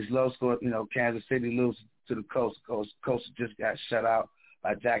 these low score, Kansas City lose to the Colts. Colts just got shut out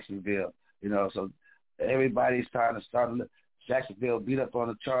by Jacksonville. So everybody's trying to start. Jacksonville beat up on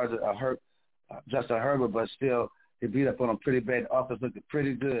the Chargers, Justin Herbert, but still he beat up on them pretty bad. The offense looked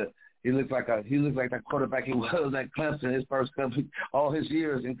pretty good. He looked like that quarterback he was at Clemson his first couple all his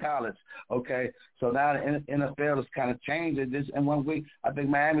years in college. Okay, so now the NFL is kind of changing. This in 1 week, I think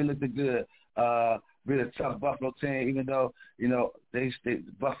Miami looked good. Really tough Buffalo team, even though they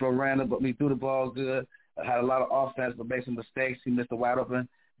Buffalo ran them, but we threw the ball good. Had a lot of offense, but made some mistakes. He missed a wide open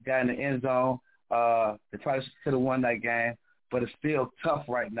guy in the end zone. They probably could have won that game, but it's still tough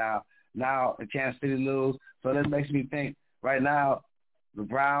right now. Now Kansas City lose, so that makes me think right now the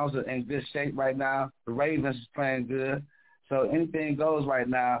Browns are in good shape right now. The Ravens is playing good, so anything goes right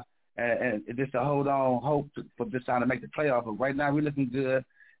now. And just to hold on, hope for this time to make the playoff. But right now we're looking good,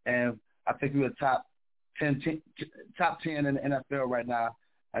 and I think we're top 10 in the NFL right now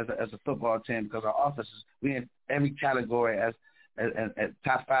as a football team because our offenses, we in every category as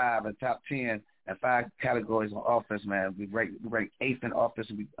top 5 and top 10 and 5 categories on offense, man. We ranked 8th in offense,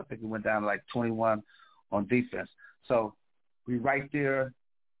 and I think we went down to 21 on defense. So we right there.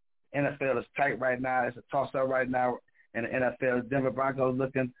 NFL is tight right now. It's a toss-up right now in the NFL. Denver Broncos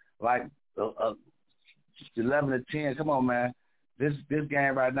looking like 11-10. Come on, man. This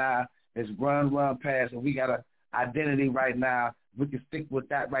game right now is run, pass, and we got an identity right now. We can stick with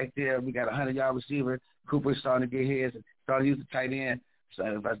that right there. We got a 100-yard receiver. Cooper's starting to get his and starting to use the tight end. So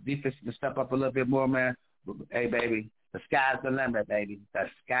if our defense can step up a little bit more, man, hey, baby, the sky's the limit, baby. The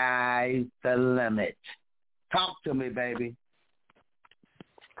sky's the limit. Talk to me, baby.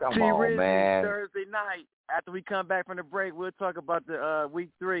 Come on, man. Thursday night, after we come back from the break, we'll talk about the week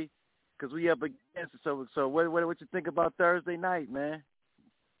 3 because we up against it. So what you think about Thursday night, man?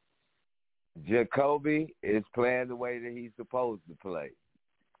 Jacoby is playing the way that he's supposed to play.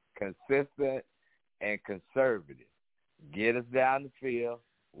 Consistent and conservative. Get us down the field.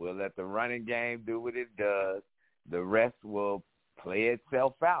 We'll let the running game do what it does. The rest will play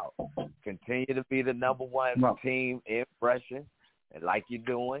itself out. Continue to be the number 1 team in rushing, and like you're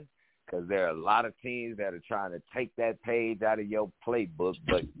doing, because there are a lot of teams that are trying to take that page out of your playbook,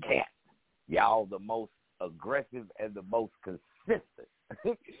 but can't. Y'all the most aggressive and the most consistent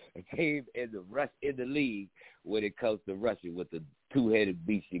team in the league when it comes to rushing with the 2-headed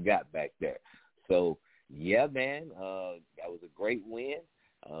beast you got back there. So, yeah, man, that was a great win.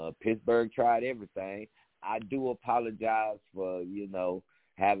 Pittsburgh tried everything. I do apologize for,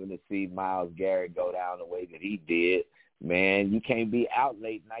 having to see Myles Garrett go down the way that he did. Man, you can't be out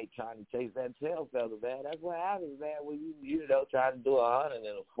late night trying to chase that tail feather, man. That's what happens, man, when you trying to do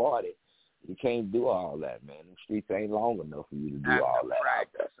 140. You can't do all that, man. The streets ain't long enough for you to do all that.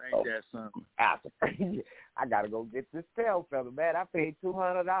 Practice, ain't that something? After practice, I got to go get this tail feather, man. I paid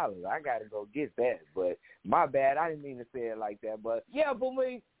 $200. I got to go get that. But my bad. I didn't mean to say it like that. But, yeah,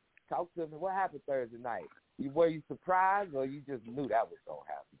 Boomie, talk to me. What happened Thursday night? Were you surprised or you just knew that was going to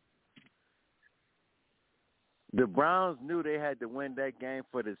happen? The Browns knew they had to win that game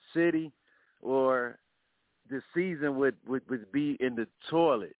for the city or the season would be in the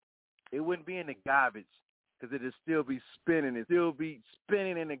toilet. It wouldn't be in the garbage because it would still be spinning. It still be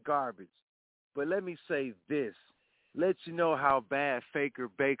spinning in the garbage. But let me say this. Let you know how bad Faker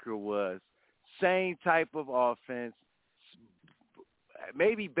Baker was. Same type of offense,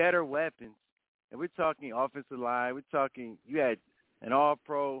 maybe better weapons. And we're talking offensive line. We're talking you had an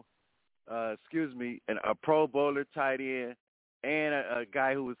all-pro, a Pro Bowler tight end. and a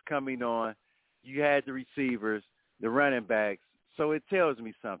guy who was coming on. You had the receivers, the running backs. So it tells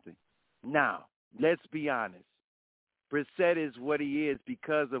me something. Now, let's be honest. Brissett is what he is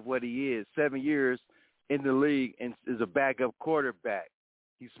because of what he is. 7 years in the league and is a backup quarterback.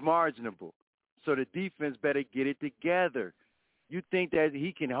 He's marginable. So the defense better get it together. You think that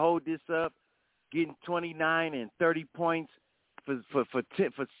he can hold this up, getting 29 and 30 points for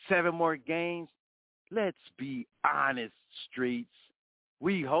 7 more games? Let's be honest, Streets.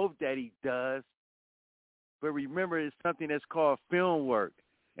 We hope that he does. But remember, it's something that's called film work.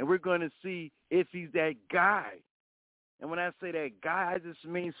 And we're going to see if he's that guy. And when I say that guy, I just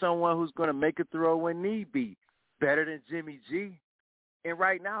mean someone who's going to make a throw when need be. Better than Jimmy G. And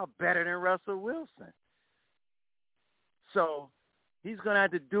right now, better than Russell Wilson. So he's going to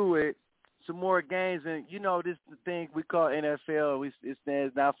have to do it some more games. And, you know, this is the thing we call NFL. It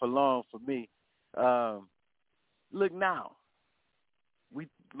stands not for long for me. Look now.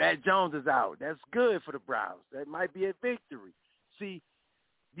 Matt Jones is out. That's good for the Browns. That might be a victory. See,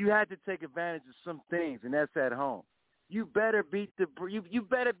 you had to take advantage of some things, and that's at home. You better beat the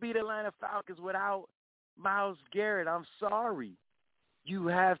Atlanta Falcons without Myles Garrett. I'm sorry. You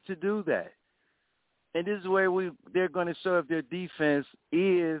have to do that. And this is where they're going to show if their defense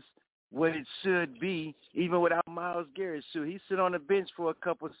is what it should be, even without Myles Garrett. Should he sit on the bench for a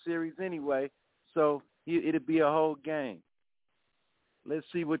couple of series anyway, so it'll be a whole game. Let's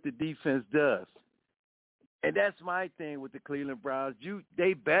see what the defense does. And that's my thing with the Cleveland Browns.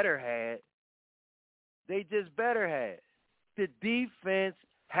 They better had. They just better had. The defense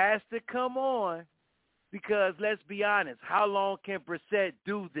has to come on because, let's be honest, how long can Brissett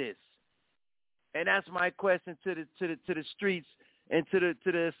do this? And that's my question to the streets and to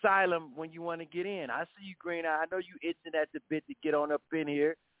the asylum when you want to get in. I see you, Green Eye. I know you itching at the bit to get on up in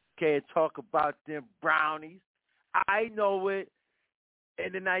here, okay, and talk about them brownies. I know it.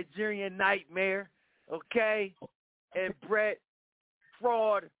 And the Nigerian Nightmare, okay, and Brett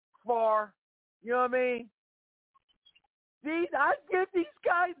Farve, you know what I mean? I give these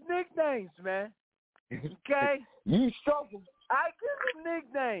guys nicknames, man, okay? You struggle. I give them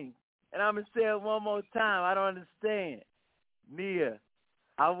nicknames, and I'm going to say it one more time. I don't understand. Nia,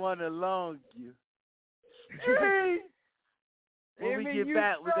 I want to long you. When we get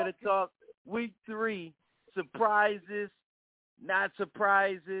back, we're going to talk week 3, surprises, not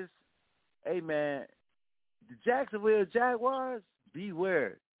surprises. Hey, man, the Jacksonville Jaguars,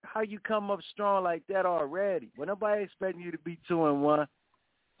 beware. How you come up strong like that already? Well, nobody expecting you to be 2-1.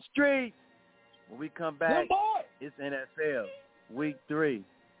 Street. When we come back, it's NFL, week 3.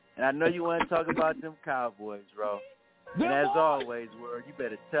 And I know you want to talk about them Cowboys, bro. And as always, Word, you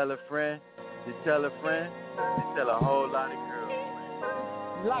better tell a friend, to tell a friend, to tell a whole lot of girls.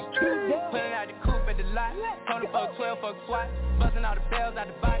 Like pulling out the coupe at the lot, Tony for 12 for a SWAT, busting all the bells out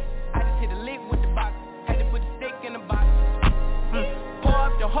the box. I just hit a lick with the box, had to put the stick in the box. Pour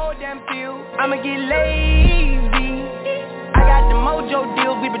up the whole damn field, I'ma get lazy. I got the mojo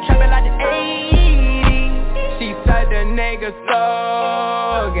deals, we been trapping like the 80s. She said the nigga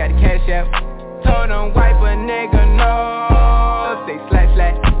so got the cash out, told him wipe a nigga no. Say slash,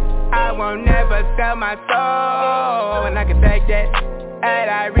 I won't never sell my soul, and I can back that.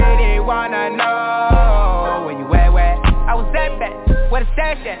 And I really wanna know where you at, I was that bad, where the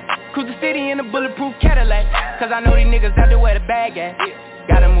stash at? Cruise the city in a bulletproof Cadillac, cause I know these niggas out there where the bag at.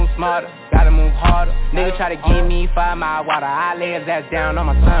 Gotta move smarter, gotta move harder. Nigga try to give me 5 mile water, I lay his ass down on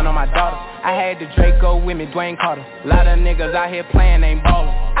my son, on my daughter. I had the Draco with me, Dwayne Carter. Lot of niggas out here playing, ain't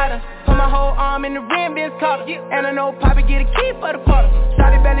ballin'. I done put my whole arm in the rim, Vince Carter. And I know Poppy get a key for the quarter.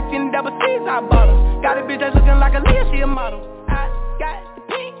 Shotty belly feeling double C's, I bought her. Got a bitch that's looking like a Leah, she a model. Got the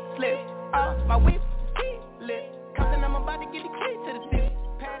pink slip, my whip, lip. Compton, I'm about to get the key to the city.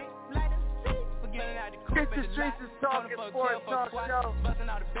 Patty, light up, forgetting out the coupe. Get the Streets is Talking Sports Talk Show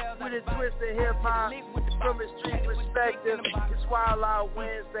with a twist of hip-hop from a street perspective. It's Wild Out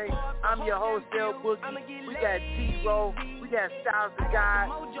Wednesday. I'm your host, Del Boogie. We got T-Roll, we got Styles the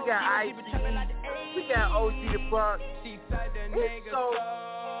God, we got ICE, we got OG the Buck. It's so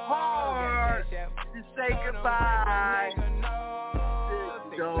hard to say goodbye.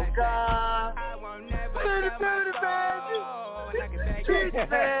 Udoka. Pretty baby. Streets,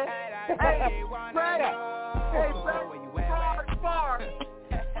 man. Hey, Brett. Hey, Brett. Far.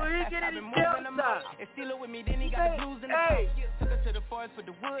 So he get in his jail time. Hey,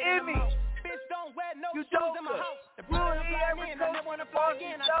 Ime Udoka. Will he ever coach the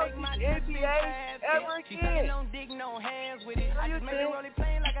Boston Celtics NBA ever again?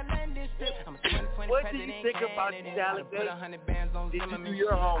 What do you think about these allegations? Did you do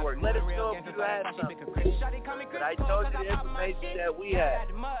your homework? Let us know if you had something. But I told you the information that we had.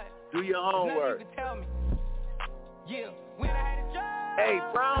 Do your homework. Hey,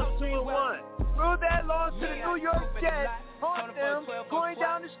 Browns 2-1. Through that loss to the New York Jets, haunt them going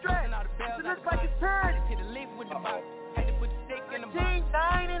down the stretch. It looks like it's turned. The team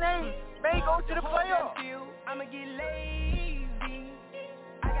 9-8 may go to the playoffs.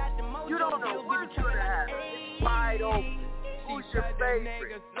 You don't know what's going to happen. It's wide open. Who's your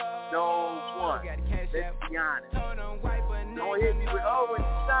favorite? No one. Let's be honest. Don't hit me with, oh, when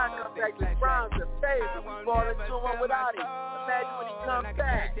Stein comes back, the Browns are favorite. We fall into one without him. Imagine when he comes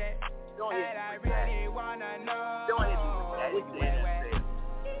back. Don't hit me with that. Don't hit me with that.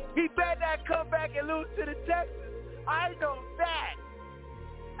 He better not come back and lose to the Texans. I know that.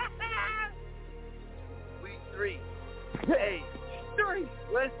 Week 3. Hey, 3.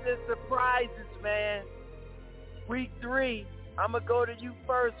 What's the surprises, man? Week 3. I'm going to go to you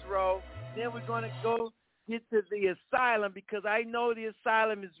first, Ro. Then we're going to go get to the asylum because I know the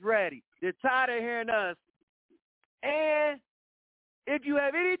asylum is ready. They're tired of hearing us. And if you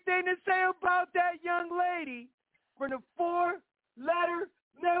have anything to say about that young lady from the 4-letter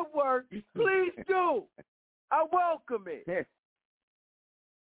network, please do. I welcome it.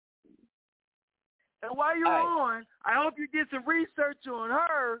 And while you're on, I hope you did some research on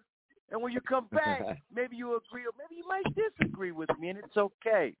her. And when you come back, maybe you agree or maybe you might disagree with me, and it's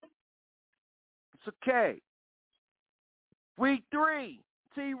okay. It's okay. Week 3,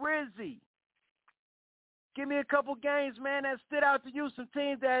 T. Rizzy. Give me a couple games, man, that stood out to you. Some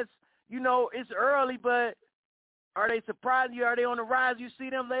teams that's, it's early, but are they surprising you? Are they on the rise? You see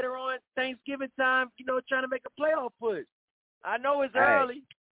them later on Thanksgiving time, trying to make a playoff push. I know it's early,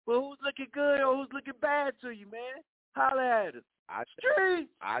 but who's looking good or who's looking bad to you, man? Holla at us.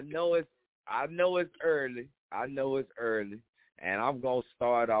 I know it's early. And I'm going to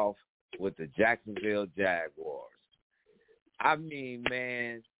start off with the Jacksonville Jaguars. I mean,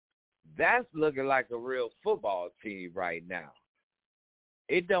 man, that's looking like a real football team right now.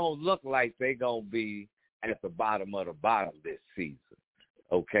 It don't look like they're going to be at the bottom of the bottom this season.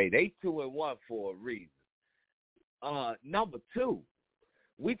 Okay, they 2-1 for a reason. Number 2,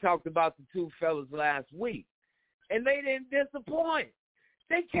 we talked about the two fellas last week, and they didn't disappoint.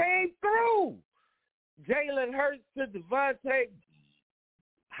 They came through. Jalen Hurts to Devontae,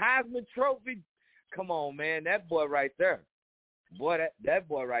 Heisman Trophy. Come on, man, that boy right there. That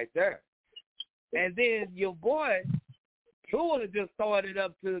boy right there. And then your boy, who would have just thrown it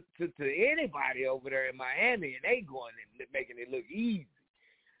up to anybody over there in Miami, and they going and making it look easy.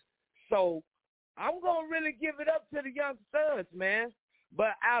 So I'm going to really give it up to the young studs, man.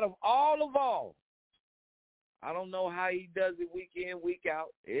 But out of all, I don't know how he does it week in, week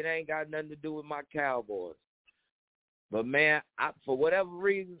out. It ain't got nothing to do with my Cowboys. But, man, for whatever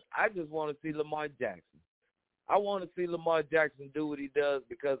reason, I just want to see Lamar Jackson. I want to see Lamar Jackson do what he does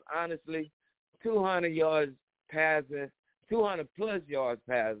because, honestly, 200 yards passing, 200-plus yards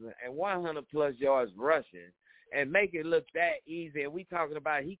passing, and 100-plus yards rushing, and make it look that easy. And we talking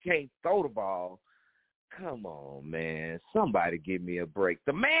about he can't throw the ball. Come on, man. Somebody give me a break.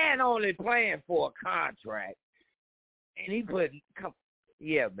 The man only playing for a contract. And he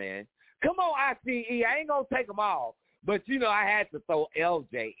yeah, man. Come on, ICE. I ain't going to take them all. But, I had to throw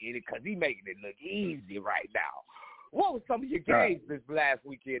LJ in it because he making it look easy right now. What were some of your games this last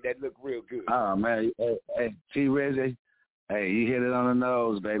weekend that looked real good? Oh, man. Hey, T. Rizzy, hey, you hit it on the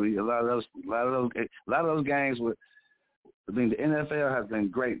nose, baby. A lot of those games the NFL has been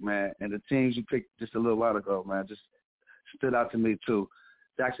great, man. And the teams you picked just a little while ago, man, just stood out to me, too.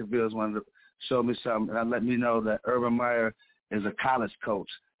 Jacksonville is one to show me something, and let me know that Urban Meyer is a college coach.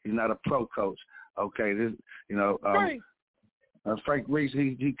 He's not a pro coach. Okay, Frank Reese,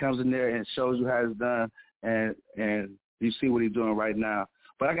 he comes in there and shows you how it's done, and you see what he's doing right now.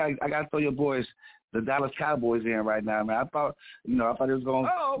 But I got to throw your boys, the Dallas Cowboys, in right now, man. I thought it was going,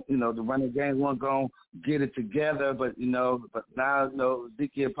 the running game wasn't going to get it together, but now,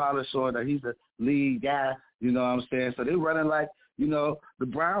 Ezekiel Pollard showing that he's the lead guy. You know what I'm saying? So they're running like, the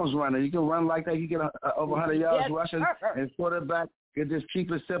Browns running. You can run like that, you get over 100 yards rushing, and quarterback can just keep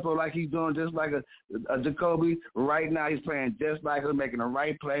it simple like he's doing, just like a Jacoby. Right now he's playing just like him, making the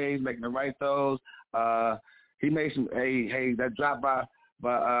right plays, making the right throws. He made some, that drop by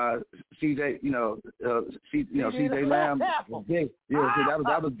CJ, CJ Lamb was big. Yeah,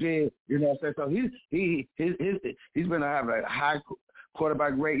 that was big. You know what I'm saying? So he's been having a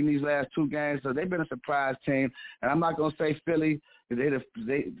quarterback rating these last 2 games, so they've been a surprise team. And I'm not going to say Philly. They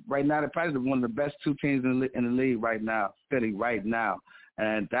right now, they're probably one of the best 2 teams in the league right now, Philly right now.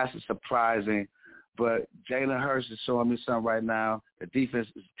 And that's surprising. But Jalen Hurts is showing me something right now. The defense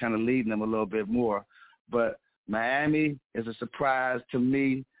is kind of leading them a little bit more. But Miami is a surprise to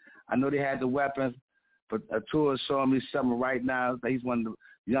me. I know they had the weapons, but Tua is showing me something right now. He's one of the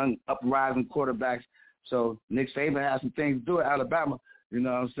young, uprising quarterbacks. So Nick Saban has some things to do at Alabama. You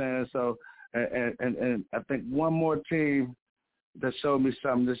know what I'm saying? So, and I think one more team that showed me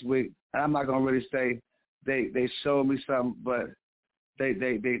something this week. I'm not gonna really say they showed me something, but they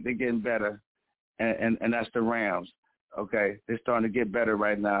getting better, and that's the Rams. Okay, they're starting to get better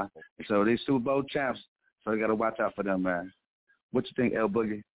right now. So they're Super Bowl champs. So you got to watch out for them, man. What you think, L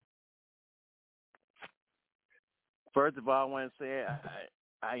Boogie? First of all, I want to say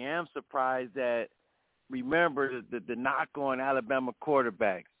I am surprised that, remember the knock on Alabama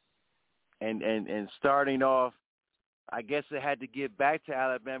quarterbacks, and starting off, I guess it had to get back to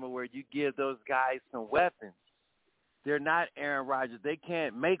Alabama where you give those guys some weapons. They're not Aaron Rodgers. They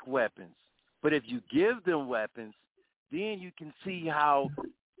can't make weapons. But if you give them weapons, then you can see how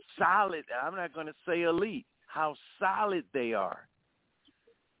solid, I'm not going to say elite, how solid they are,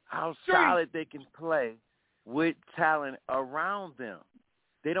 how solid they can play with talent around them.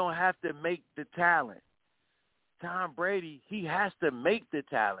 They don't have to make the talent. Tom Brady, he has to make the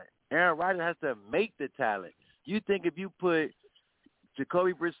talent. Aaron Rodgers has to make the talent. You think if you put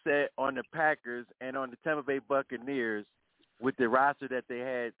Jacoby Brissett on the Packers and on the Tampa Bay Buccaneers with the roster that they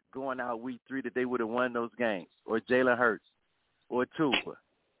had going out week 3 that they would have won those games, or Jalen Hurts, or Tua?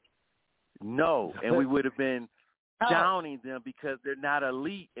 No, and we would have been downing them because they're not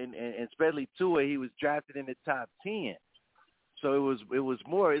elite, and especially Tua, he was drafted in the top 10. So it was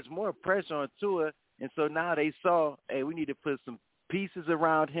more pressure on Tua, and so now they saw, hey, we need to put some pieces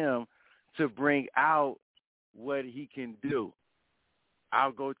around him to bring out what he can do.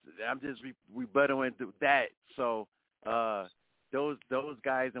 I'm just rebuttaling that. So those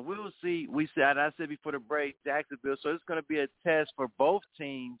guys, and we'll see. I said before the break, Jacksonville. So it's going to be a test for both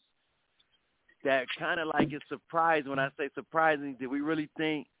teams. That kind of like is surprising. When I say surprising, did we really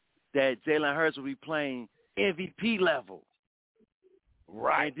think that Jalen Hurts will be playing MVP level?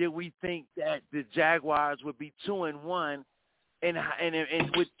 Right. And did we think that the Jaguars would be 2-1 and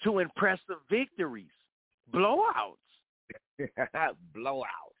with 2 impressive victories, blowouts?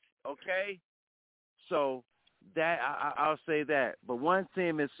 Blowouts. Okay. So that I'll say that. But one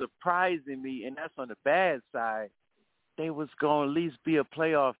team is surprising me, and that's on the bad side. They was going to at least be a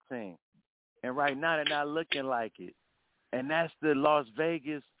playoff team. And right now they're not looking like it. And that's the Las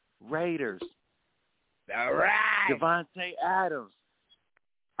Vegas Raiders. All right. Devontae Adams,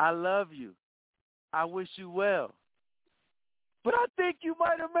 I love you. I wish you well. But I think you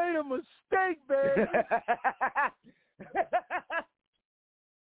might have made a mistake, baby.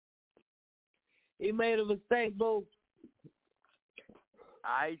 He made a mistake, boo.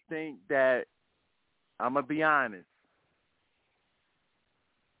 I think that, I'm going to be honest,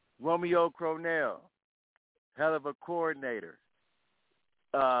 Romeo Crennel, hell of a coordinator.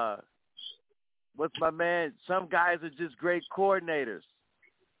 What's my man? Some guys are just great coordinators.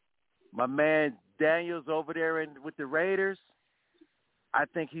 My man Daniels over there with the Raiders, I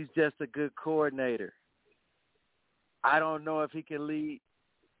think he's just a good coordinator. I don't know if he can lead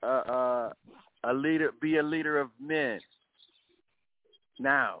a leader, be a leader of men.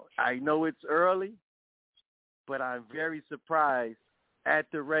 Now, I know it's early, but I'm very surprised at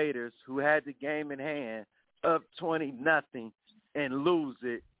the Raiders, who had the game in hand, up 20-0, and lose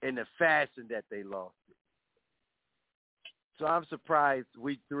it in the fashion that they lost it. So I'm surprised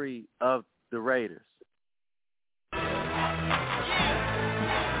week 3 of the Raiders.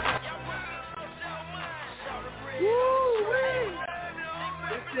 Woo-wee!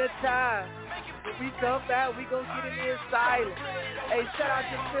 It's your time. When we come back, we gonna get in there silent. Hey, shout out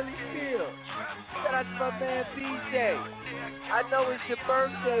to Philly Field. Shout out to my man BJ. I know it's your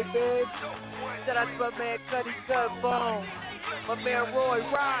birthday, babe. Shout out to my man Cuddy Cut Bone. My man Roy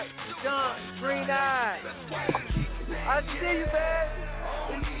Rock, John, Green Eye. I see you, man.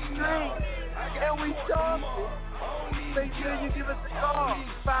 It's the street. And we talking. Make sure you give us a call.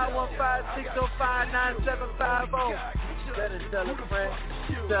 515-605-9750. Better tell a friend,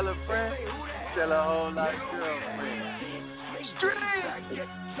 tell a friend, tell a whole lot of girlfriends. Street!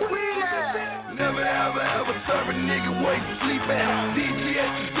 Never ever serve a nigga where you sleep at.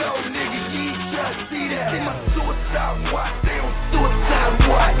 DGS is yo, nigga, you ain't tryna see that. In my suicide watch, they on suicide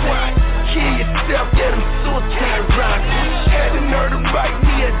watch. Kill yourself, get them suicide rock. Had the nerve to write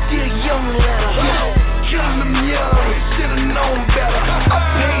me a dear young letter. killing them young, they should've known better. I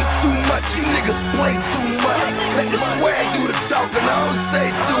paid too much, you niggas play too much. Let the swag do the talking, I don't say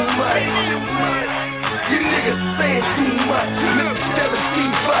too much. You niggas saying too much. Mr.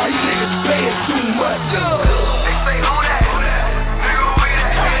 17.5, you niggas paying too much. They say who that? Nigga, we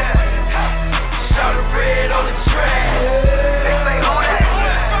that. Shout the red on the track. They say who that?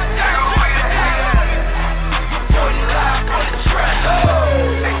 Nigga, we that. Point live on the track.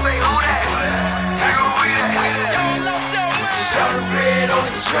 They say who that? Nigga, we that. Shout the red on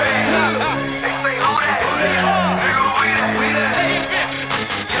the track. They say who that? Nigga, we that.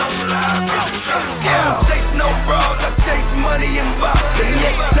 Young live on the track. Yeah, I chase no bras, I chase money and box. The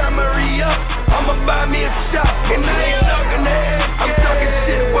next time I re-up, I'ma buy me a shop. And I ain't talking that, I'm talking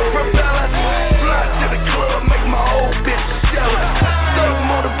shit with propellers. Fly to the club, make my old bitch jealous. Thug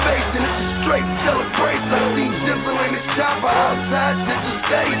motivation, it's a straight celebration. I see Jizzle in his chopper outside Digital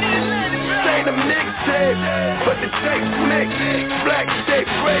Station. This ain't a mixtape, but the tape's mixed. Black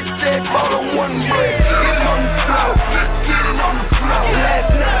tape, red tape, all on one brick. Get it on the floor, get it on the floor.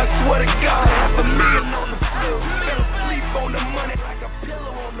 Last night, I swear to God, $500,000 on the floor. Fell asleep on the money like a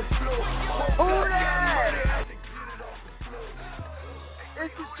pillow on the floor. Who that?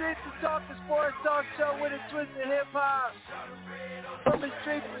 It's the Streets to Talk, the sports talk show with a twist of hip-hop. From a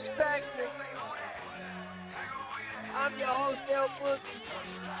street perspective. I'm your host, El Boogie.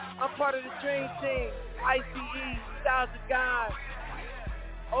 I'm part of the Dream Team. ICE, Styles of God.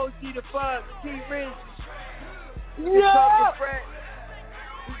 OG the Bug, T-Riz. We've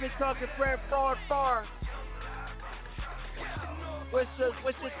been talking Brett Farve. What's your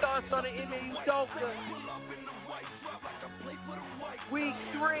thoughts on the Ime Udoka? Week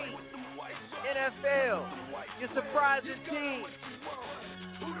 3, NFL. Your surprising team.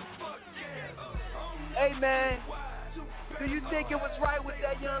 Hey man, do you think it was right what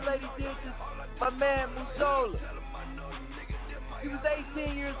that young lady did to my man Musola? He was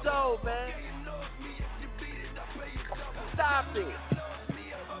 18 years old, man. Stop it.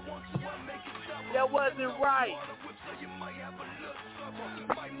 That wasn't right.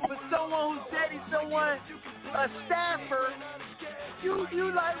 For someone who's dating someone, a staffer,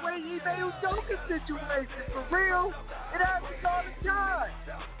 you like when you Ime Udoka situation for real. It happens all the time.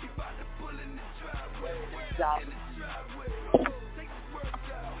 Stop.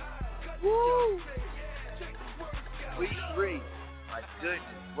 Woo! Week 3. My goodness.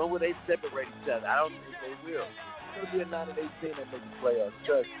 When will they separate each other? I don't think they will. It's going to be a 9-18 that makes the playoffs.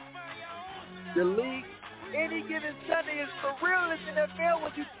 Trust me. The league, any given Sunday is for real in the NFL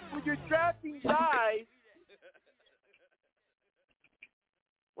when you're drafting guys.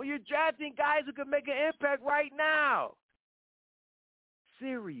 When you're drafting guys who can make an impact right now.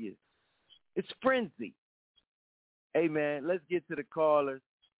 Serious. It's frenzy. Hey, man, let's get to the callers.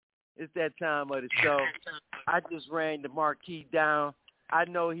 It's that time of the show. I just ran the marquee down. I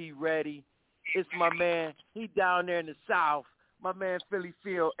know he ready. It's my man. He down there in the South. My man, Philly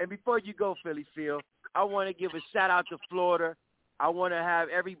Phil. And before you go, Philly Phil, I want to give a shout-out to Florida. I want to have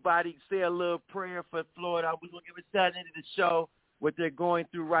everybody say a little prayer for Florida. We're going to give a shout-out into the show, what they're going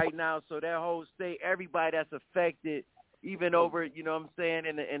through right now. So that whole state, everybody that's affected, even over, you know what I'm saying,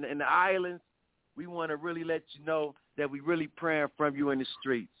 in the islands, we want to really let you know that we really praying from you in the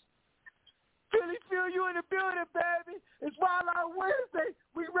streets. Philly Phil, you in the building, baby. It's Wild Out Wednesday.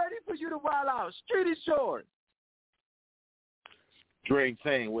 We ready for you to wild out. Street is yours. Dream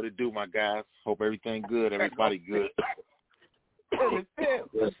Team, what it do, my guys? Hope everything good. Everybody good. Philly Phil.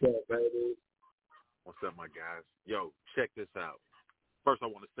 What's up, baby? What's up, my guys? Yo, check this out. First, I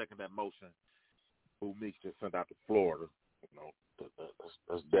want to second that motion. Who Meeks just sent out to Florida. You know,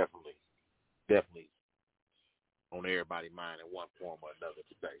 that's definitely on everybody's mind in one form or another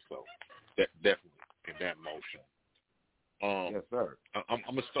today. So that definitely in that motion. Yes, sir. I'm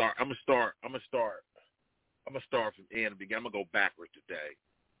gonna start from the end. I'm gonna go backwards today.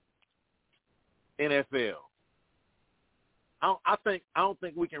 NFL. I don't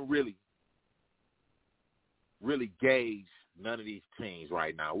think we can really gauge none of these teams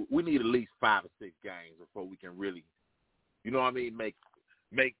right now. We need at least 5 or 6 games before we can really, you know what I mean, make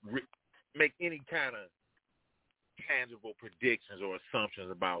any kind of tangible predictions or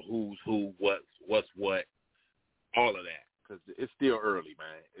assumptions about who's who, what's what, all of that. Because it's still early,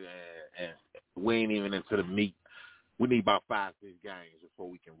 man, and we ain't even into the meat. We need about 5, 6 games before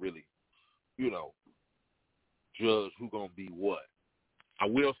we can really, you know, judge who gonna be what. I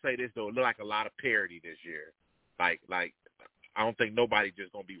will say this though, it look like a lot of parity this year. Like I don't think nobody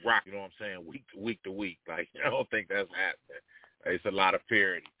just gonna be rocking. You know what I'm saying? Week to week. Like I don't think that's happening. It's a lot of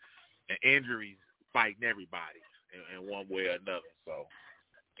parity and injuries fighting everybody in one way or another. So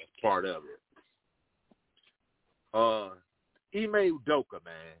that's part of it. Ime Udoka,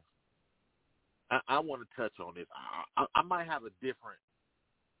 man. I want to touch on this. I might have a different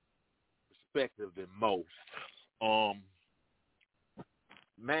perspective than most.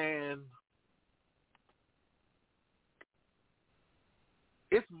 Man,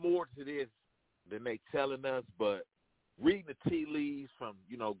 it's more to this than they telling us, but reading the tea leaves from,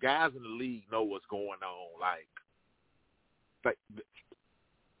 guys in the league know what's going on. Like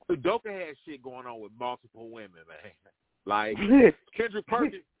Udoka had shit going on with multiple women, man. Like Kendrick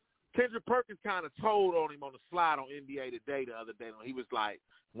Perkins kind of told on him on the slide on NBA Today the other day. He was like,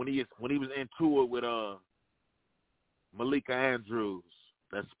 when he was in tour with Malika Andrews,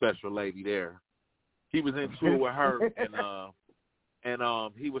 that special lady there. He was in tour with her,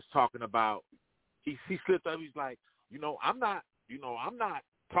 and he was talking about. He slipped up. He's like, I'm not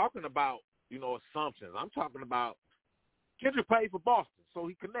talking about assumptions. I'm talking about Kendrick played for Boston, so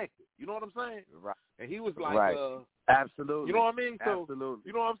he connected. You know what I'm saying? Right. And he was like, right. Absolutely. You know what I mean? So, absolutely.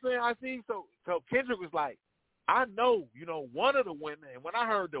 You know what I'm saying? I see. So Kendrick was like, I know, one of the women. And when I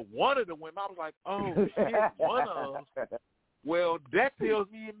heard the one of the women, I was like, oh, shit, one of. Well, that tells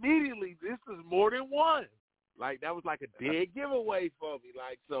me immediately this is more than one. Like, that was like a dead giveaway for me.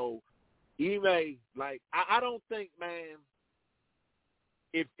 Like, so, Ime, like, I don't think, man,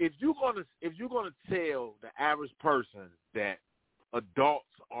 if you're gonna tell the average person that adults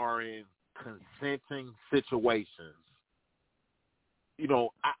are in consenting situations,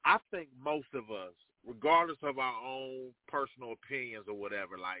 I think most of us, regardless of our own personal opinions or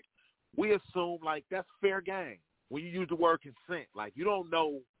whatever, like, we assume like that's fair game. When you use the word consent, like, you don't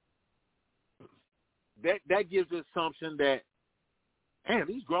know, that gives the assumption that, damn,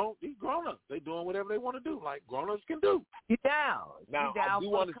 these grown ups, they doing whatever they want to do, like grown ups can do. You down. Now, I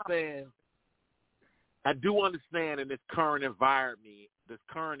do understand in this current environment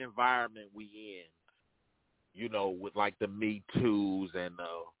we in, with like the Me Too's and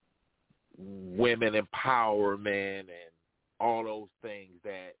women empowerment and all those things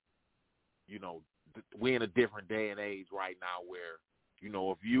that, we're in a different day and age right now where,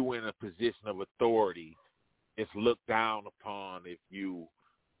 if you're in a position of authority, it's looked down upon if you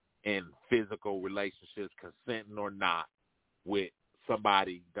in physical relationships, consenting or not, with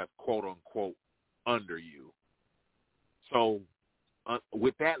somebody that's quote unquote under you. So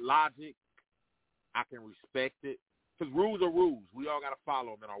with that logic, I can respect it, because rules are rules. We all got to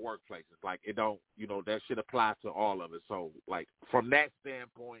follow them in our workplaces. Like, it don't, that should apply to all of it. So, like, from that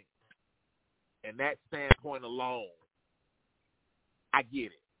standpoint, and that standpoint alone, I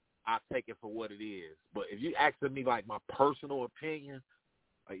get it. I take it for what it is. But if you asking me, like, my personal opinion,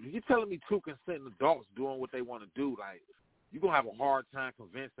 like, if you're telling me two consenting adults doing what they want to do, like, you're going to have a hard time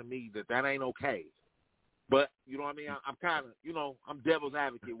convincing me that ain't okay. But, you know what I mean? I'm kind of, I'm devil's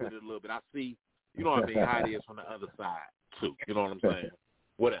advocate with it a little bit. I see, you know what I mean, how it is from the other side, too. You know what I'm saying?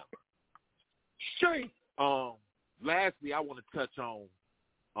 Whatever. Straight. Lastly, I want to touch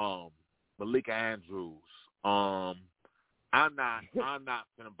on Malika Andrews. I'm not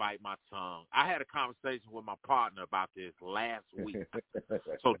gonna bite my tongue. I had a conversation with my partner about this last week.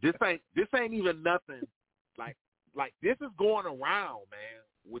 So this ain't even nothing like this is going around, man,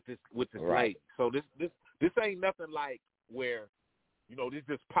 with this right. lady. So this ain't nothing like where, this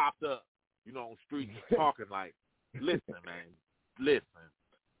just popped up, on streets talking like, listen, man, listen.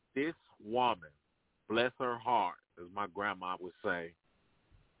 This woman, bless her heart, as my grandma would say,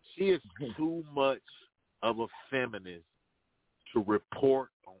 she is too much of a feminist to report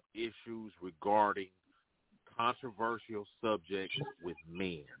on issues regarding controversial subjects with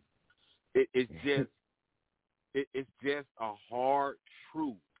men. It's just a hard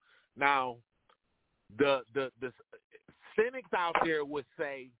truth. Now, the cynics out there would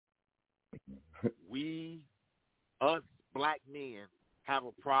say, us black men have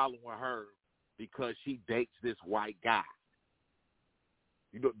a problem with her because she dates this white guy.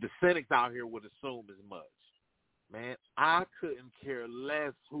 The cynics out here would assume as much. Man, I couldn't care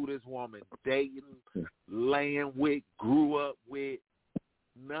less who this woman dating, laying with, grew up with,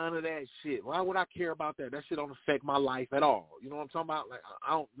 none of that shit. Why would I care about that? That shit don't affect my life at all. You know what I'm talking about? Like,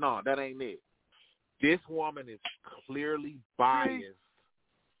 no, that ain't it. This woman is clearly biased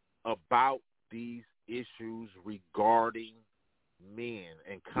about these issues regarding men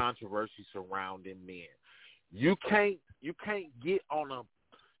and controversy surrounding men. You can't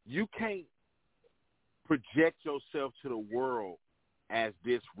project yourself to the world as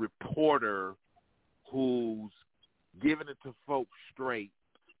this reporter who's giving it to folks straight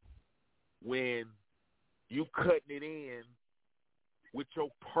when you cutting it in with your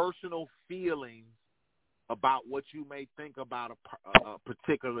personal feelings about what you may think about a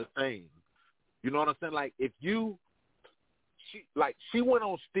particular thing. You know what I'm saying? Like, she went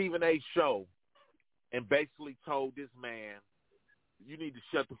on Stephen A's show and basically told this man, you need to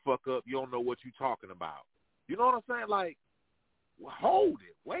shut the fuck up. You don't know what you're talking about. You know what I'm saying? Like, well, hold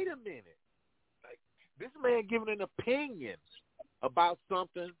it. Wait a minute. Like, this man giving an opinion about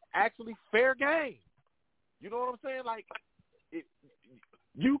something actually fair game. You know what I'm saying? Like,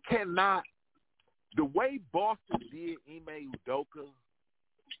 you cannot, the way Boston did Ime Udoka,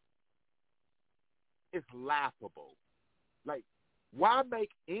 it's laughable. Like, why make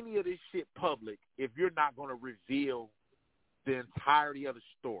any of this shit public if you're not going to reveal the entirety of the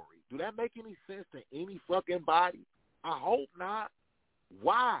story? Do that make any sense to any fucking body? I hope not.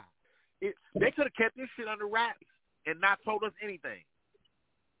 Why? They could have kept this shit under wraps and not told us anything.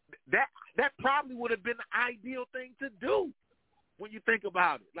 That probably would have been the ideal thing to do when you think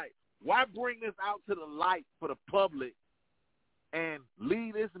about it. Like, why bring this out to the light for the public and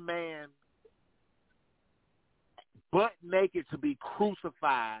leave this man butt naked to be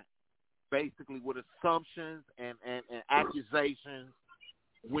crucified, basically with assumptions and accusations,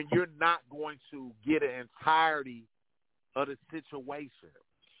 when you're not going to get an entirety of the situation?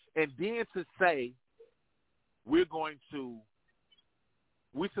 And then to say we're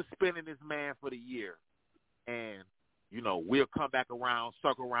suspending this man for the year, and, you know, we'll come back around,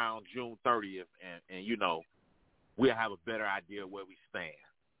 circle around June 30th, and you know, we'll have a better idea where we stand.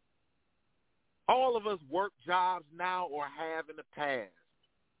 All of us work jobs now or have in the past.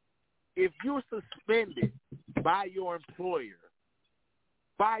 If you're suspended by your employer,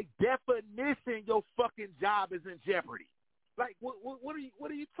 by definition, your fucking job is in jeopardy. Like, what are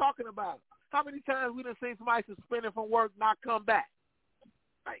you talking about? How many times we done seen somebody suspended from work not come back?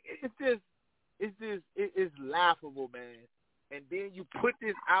 Like, it's laughable, man. And then you put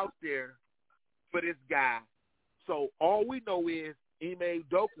this out there for this guy. So all we know is Ime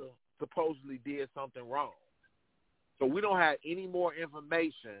Udoka supposedly did something wrong. So we don't have any more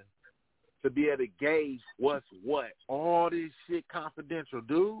information to be able to gauge what's what. All this shit confidential,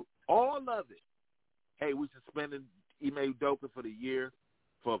 dude. All of it. Hey, we suspended Ime Udoka for the year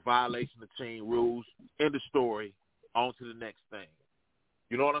for a violation of team rules. End of story. On to the next thing.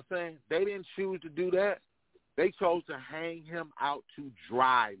 You know what I'm saying? They didn't choose to do that. They chose to hang him out to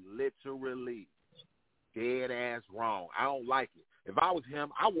dry, literally. Dead ass wrong. I don't like it. If I was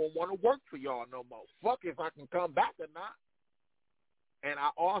him, I wouldn't want to work for y'all no more. Fuck if I can come back or not. And I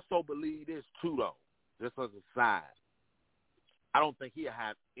also believe this too, though, just as a side. I don't think he'll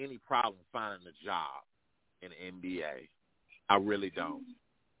have any problem finding a job in the NBA. I really don't.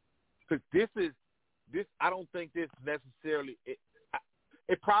 Because I don't think this necessarily, it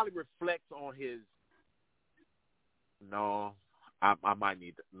probably reflects on his, I might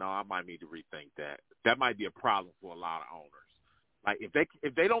need to rethink that. That might be a problem for a lot of owners. Like, if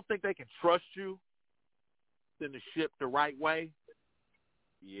they don't think they can trust you in the ship the right way,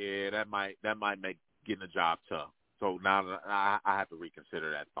 yeah, that might make getting a job tough. So now I have to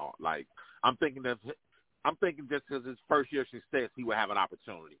reconsider that thought. Like, I'm thinking just because his first year success, he would have an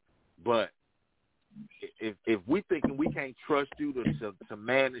opportunity. But if we thinking we can't trust you to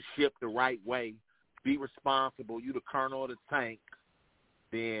man the ship the right way, be responsible, you the colonel of the tank,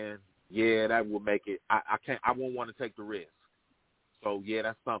 then yeah, that would make it. I won't want to take the risk. So yeah,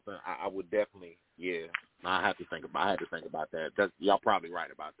 that's something I would definitely. Yeah, I had to think about that. Y'all probably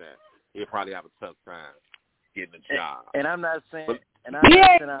right about that. He'll probably have a tough time getting a job. And I'm not saying. And I'm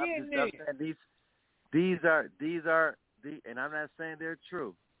saying these are, and I'm not saying they're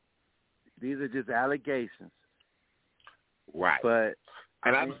true. These are just allegations. Right. But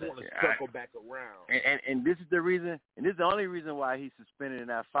and I just want to circle back around. And this is the reason, and this is the only reason why he's suspended and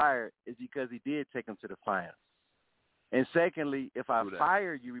not fired, is because he did take him to the finals. And secondly, if I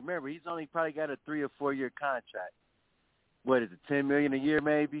fire you, remember, he's only probably got a 3 or 4 year contract. What is it, $10 million a year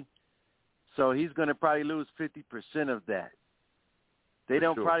maybe? So he's going to probably lose 50% of that. They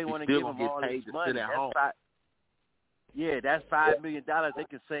don't probably want to give him all this money. That's $5 million they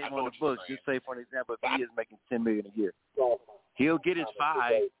can save on the books. Just say, for example, if he is making $10 million a year, he'll get his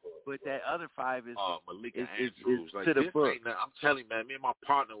 5, but that other 5 is to the book. I'm telling you, man, me and my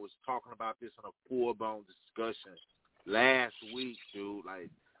partner was talking about this in a full-blown discussion last week, dude. Like,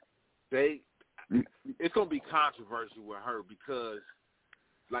 it's gonna be controversial with her because,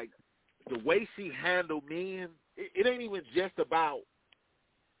 like, the way she handled men, it ain't even just about,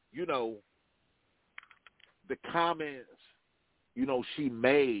 you know, the comments, you know, she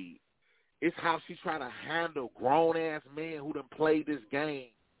made. It's how she trying to handle grown-ass men who done played this game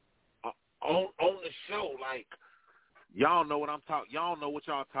on the show. Like, y'all know what I'm talking. Y'all know what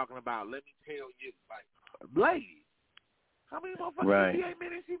y'all talking about. Let me tell you, like, ladies, How many motherfucking NBA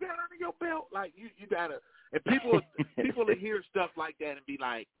minutes you got under your belt? Like you gotta, and people will hear stuff like that and be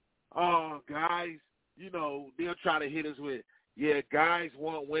like, oh, guys, they'll try to hit us with, yeah, guys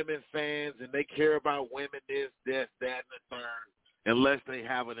want women fans and they care about women this, that, and the third, unless they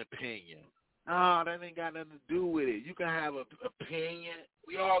have an opinion. No, that ain't got nothing to do with it. You can have an opinion.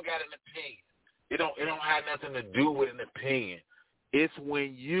 We all got an opinion. It don't have nothing to do with an opinion. It's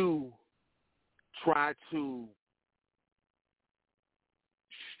when you try to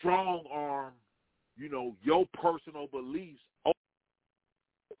strong arm, your personal beliefs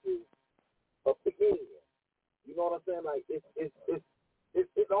opinion. You know what I'm saying? Like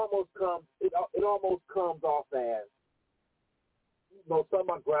it almost comes off as, something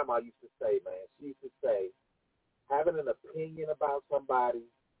my grandma used to say, man. She used to say, having an opinion about somebody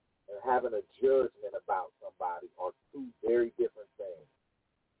and having a judgment about somebody are two very different things.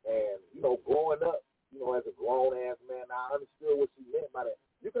 And, growing up, as a grown-ass man, I understood what she meant by that.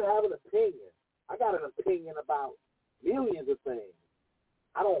 You can have an opinion. I got an opinion about millions of things.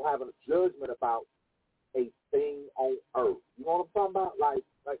 I don't have a judgment about a thing on earth. You know what I'm talking about? Like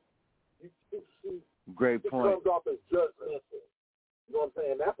great point. Comes off as judgmental. You know what I'm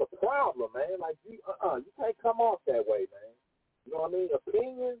saying? That's a problem, man. Like, you can't come off that way, man. You know what I mean?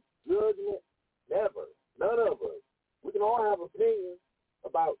 Opinion, judgment, never. None of us. We can all have opinions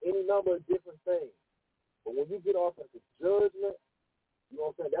about any number of different things. But when you get off into judgment, you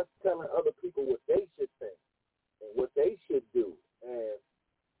know what I'm saying, that's telling other people what they should think and what they should do. And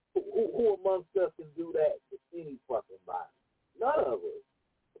who amongst us can do that to any fucking body? None of us.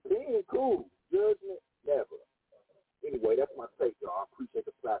 Opinion, cool. Judgment, never. Anyway, that's my take, y'all. I appreciate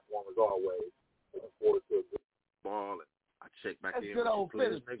the platform as always. Looking forward to a good ball. And I check back in. That's good old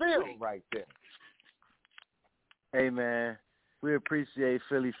Philly Phil right there. Hey, man. We appreciate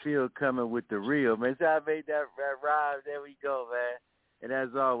Philly Phil coming with the real, man. So I made that rhyme. There we go, man. And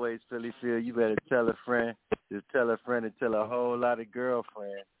as always, Philly Phil, you better tell a friend. Just tell a friend and tell a whole lot of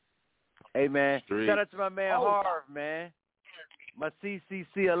girlfriends. Hey, man. Shout out to my man Harve, man. My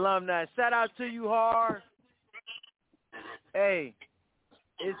CCC alumni. Shout out to you, Harve. Hey,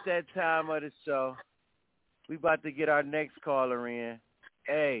 it's that time of the show. We about to get our next caller in.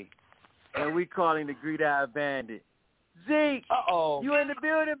 Hey, and we calling the Greed-Eyed Bandit. Zeke, you in the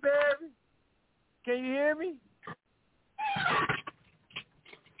building, baby? Can you hear me?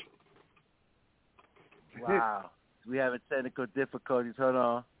 Wow. We having technical difficulties. Hold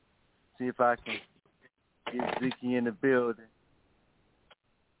on. See if I can get Zeke in the building.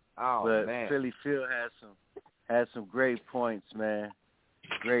 But man. Philly Phil has some great points, man.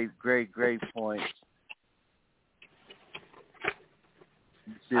 Great points.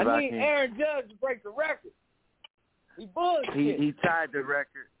 I need Aaron Judge to break the record. He bullshit. He tied the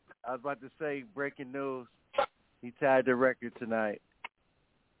record. I was about to say, breaking news. He tied the record tonight.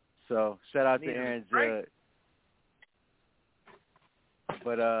 So shout out to Aaron Judge.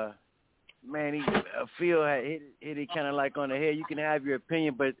 But man, Phil hit it kind of like on the head. You can have your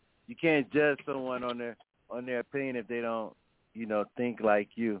opinion, but you can't judge someone on their opinion if they don't, think like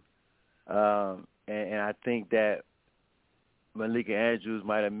you. And I think that Malika Andrews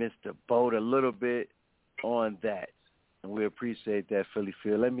might have missed the boat a little bit on that. And we appreciate that, Philly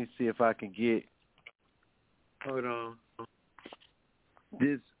Phil. Let me see if I can get – hold on.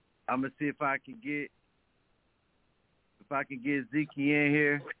 I'm going to see if I can get Zeke in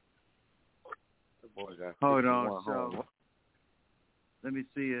here. Hold on. So let me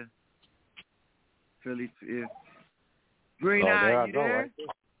see you. Philly Phil. Green Eye, you there?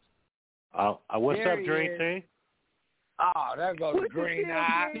 What's up, Dream Team? Oh, there goes the Green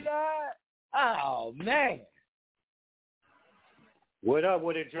Eye. Oh, man. What up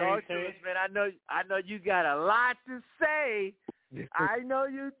with it, Dream Team? Man, I know you got a lot to say. I know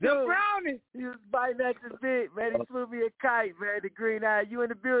you do. The Brownie. He was biting at the bit, man. He flew me a kite, man. The Green Eye. You in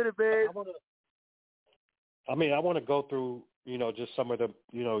the building, man. I want to go through, just some of the,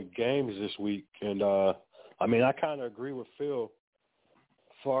 games this week. And, I kind of agree with Phil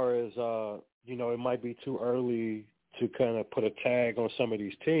as far as, it might be too early to kind of put a tag on some of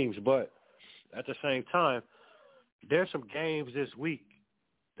these teams. But at the same time, there's some games this week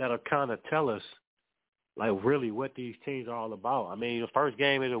that'll kind of tell us, like, really what these teams are all about. The first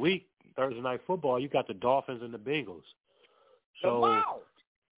game of the week, Thursday Night Football, you got the Dolphins and the Bengals. So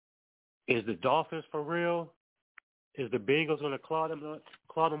is the Dolphins for real? Is the Bengals going to claw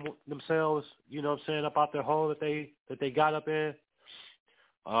themselves, up out their hole that they got up in?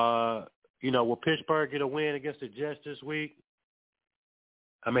 Will Pittsburgh get a win against the Jets this week?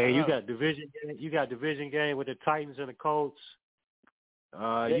 You got division game with the Titans and the Colts.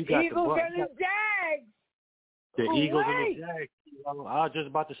 The Eagles and the Jags. the Eagles and the Jags. I was just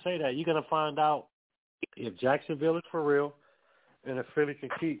about to say that. You're going to find out if Jacksonville is for real and if Philly can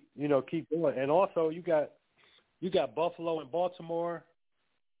keep going. And also, you got Buffalo and Baltimore.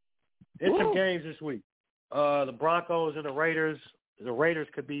 It's some games this week. The Broncos and the Raiders. The Raiders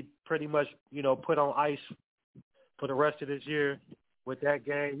could be pretty much, put on ice for the rest of this year with that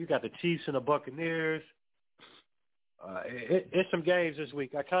game. You got the Chiefs and the Buccaneers. It's some games this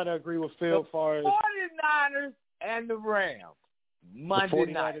week. I kind of agree with Phil as far as 49ers and the Rams. Monday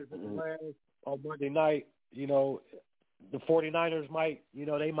night. And the Rams on Monday night, the 49ers might,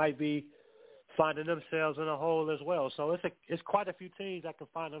 they might be finding themselves in a hole as well. So it's quite a few teams that can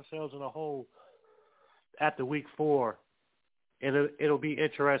find themselves in a hole after week 4. And it'll be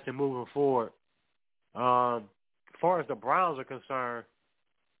interesting moving forward. As far as the Browns are concerned,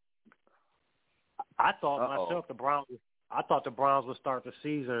 I thought the Browns would start the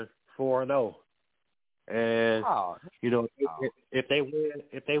season 4-0. And if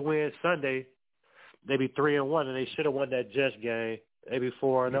they win Sunday, they'd be 3-1, and they should have won that Jets game. They'd be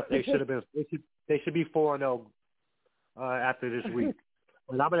 4-0. They should be 4-0 after this week.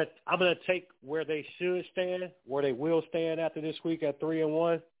 And I'm gonna take where they should stand, where they will stand after this week at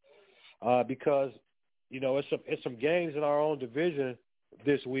 3-1, because it's some games in our own division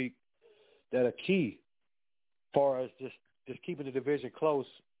this week that are key, as far as just keeping the division close.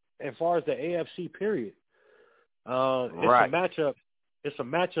 As far as the AFC period, it's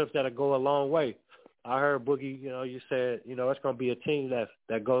some matchups that'll go a long way. I heard Boogie, you said, it's going to be a team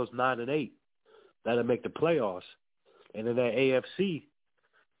that goes 9-8 that'll make the playoffs, and in that AFC,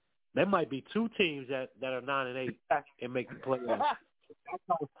 there might be 2 teams that are 9-8 and make the playoffs.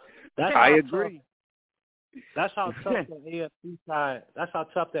 I agree. That's how tough the AFC side. That's how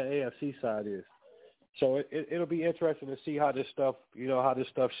tough that AFC side is. So it'll be interesting to see how this stuff,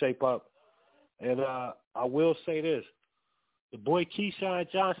 shape up. And I will say this: the boy Keyshawn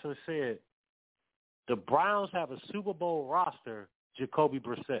Johnson said the Browns have a Super Bowl roster, Jacoby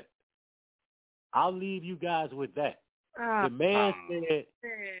Brissett. I'll leave you guys with that. The man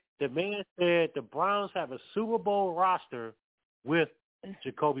said the Browns have a Super Bowl roster with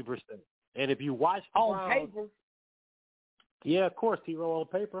Jacoby Brissett. And if you watch the Browns, paper. Yeah, of course, T-Row on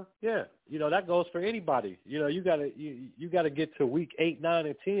paper. Yeah, that goes for anybody. You gotta get to week 8, 9,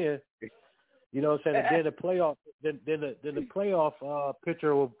 and 10. You know what I'm saying? And then the playoff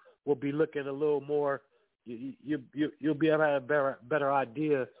picture will be looking a little more. You'll be able to have a better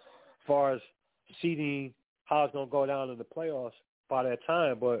idea as far as seeding, how it's gonna go down in the playoffs by that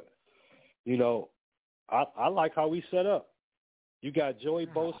time. But I like how we set up. You got Joey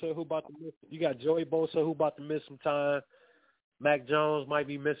Bosa who about to miss some time. Mac Jones might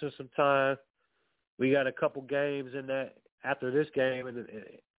be missing some time. We got a couple games in that after this game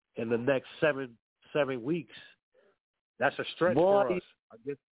in the next seven weeks. That's a stretch for us.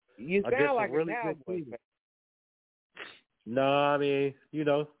 You sound like a Cowboy. No, I mean,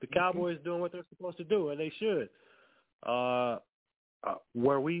 the Cowboys doing what they're supposed to do, and they should.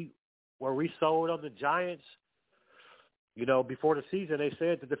 Where we sold on the Giants, before the season, they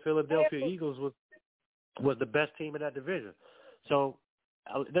said that the Philadelphia Eagles was the best team in that division. So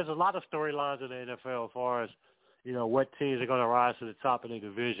there's a lot of storylines in the NFL as far as, what teams are going to rise to the top of the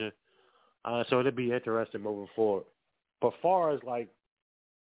division. So it'll be interesting moving forward. But as far as like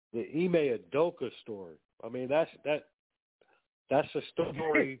the Ime Udoka story, I mean that's a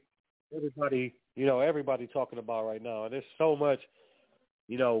story everybody talking about right now. And there's so much,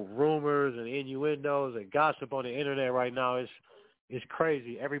 rumors and innuendos and gossip on the internet right now. It's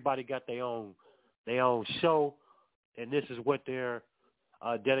crazy. Everybody got their own show, and this is what they're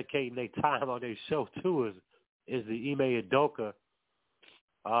dedicating their time on their show to is the Ime Udoka.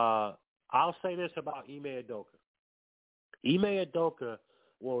 I'll say this about Ime Udoka. Ime Udoka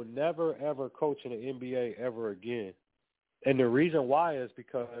will never, ever coach in the NBA ever again. And the reason why is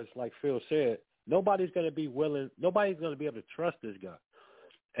because, like Phil said, nobody's going to be able to trust this guy.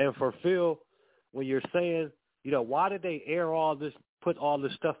 And for Phil, when you're saying, why did they put all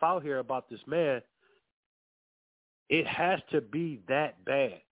this stuff out here about this man? It has to be that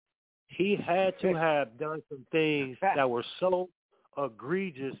bad. He had to have done some things that were so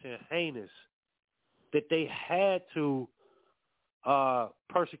egregious and heinous that they had to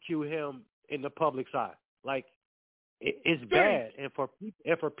persecute him in the public's eye. Like, it's bad. And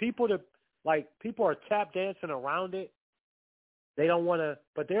for people to, people are tap dancing around it. They don't want to,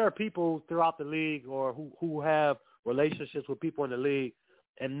 but there are people throughout the league or who have relationships with people in the league,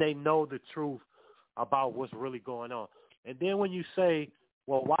 and they know the truth about what's really going on. And then when you say,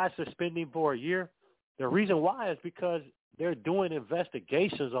 well, why suspending for a year? The reason why is because they're doing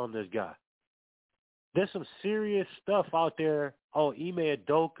investigations on this guy. There's some serious stuff out there on Ime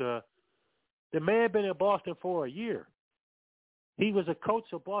Udoka. The man been in Boston for a year. He was a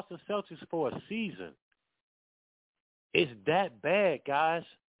coach of Boston Celtics for a season. It's that bad, guys.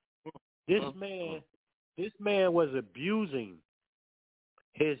 This man was abusing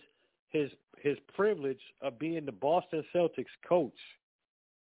his privilege of being the Boston Celtics coach.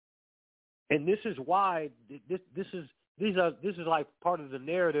 And this is why this is like part of the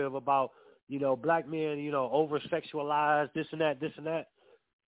narrative about, black men, over sexualized, this and that.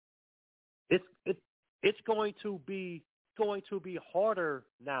 It's going to be harder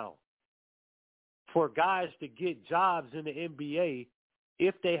now for guys to get jobs in the NBA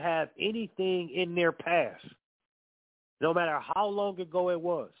if they have anything in their past, no matter how long ago it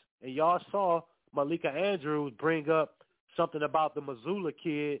was. And y'all saw Malika Andrews bring up something about the Missoula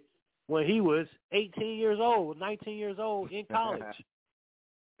kid when he was 18 years old, 19 years old in college.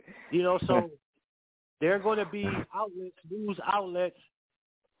 So there are going to be news outlets,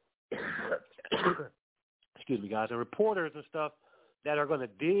 excuse me, guys, and reporters and stuff that are going to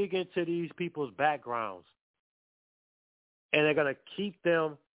dig into these people's backgrounds. And they're going to keep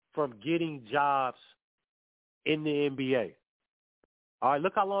them from getting jobs in the NBA. All right,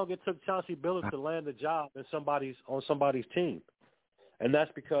 look how long it took Chauncey Billups to land a job on somebody's team. And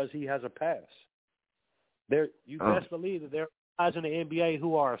that's because he has a pass. You best believe that there are guys in the NBA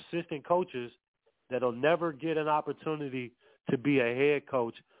who are assistant coaches that'll never get an opportunity to be a head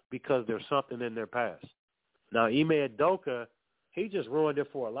coach because there's something in their past. Now, Ime Udoka, he just ruined it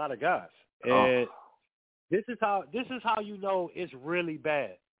for a lot of guys. And this is how you know it's really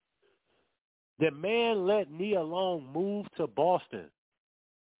bad. The man let Nia Long move to Boston.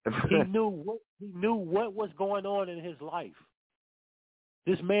 He knew what was going on in his life.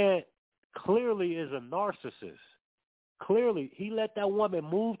 This man clearly is a narcissist. Clearly, he let that woman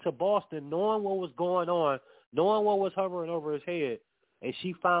move to Boston knowing what was going on, knowing what was hovering over his head, and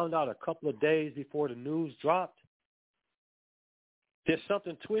she found out a couple of days before the news dropped. There's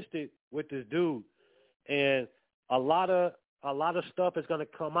something twisted with this dude, and a lot of stuff is going to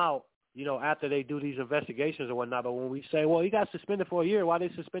come out, after they do these investigations or whatnot. But when we say, well, he got suspended for a year, why are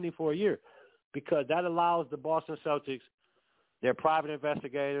they suspending for a year? Because that allows the Boston Celtics, their private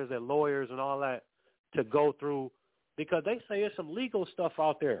investigators, their lawyers and all that, to go through, because they say there's some legal stuff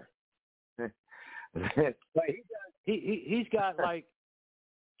out there. Like he's got like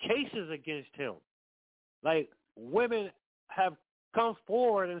cases against him. Like women have come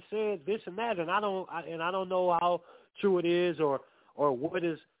forward and said this and that, and I don't know how true it is or what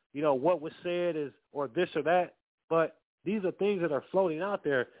is, what was said is or this or that, but these are things that are floating out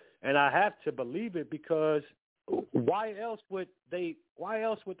there, and I have to believe it, because why else would they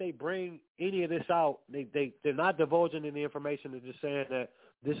bring any of this out? They're not divulging any information. They're just saying that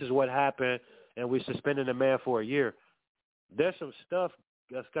this is what happened and we're suspending the man for a year. There's some stuff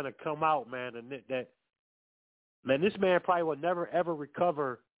that's going to come out, man, and this man probably will never, ever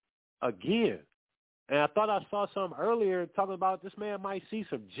recover again. And I thought I saw something earlier talking about this man might see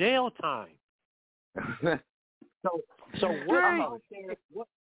some jail time. So what's out there?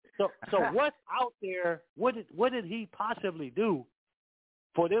 So what's out there? What did he possibly do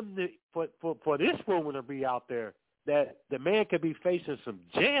for them for this woman to be out there that the man could be facing some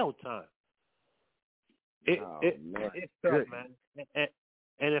jail time? It's tough, man.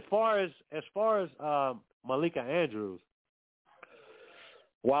 And as far as Malika Andrews,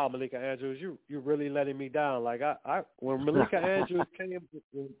 wow, Malika Andrews, you're really letting me down. Like when Malika Andrews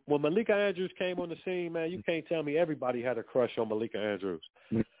came on the scene, man, you can't tell me everybody had a crush on Malika Andrews.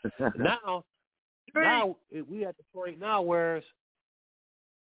 Now we at the point now where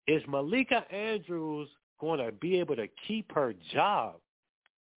is Malika Andrews going to be able to keep her job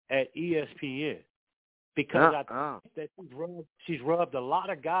at ESPN? Because I think that she's rubbed a lot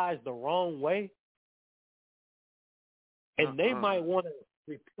of guys the wrong way, and they might want to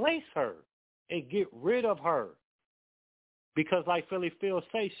replace her and get rid of her. Because like Philly Phil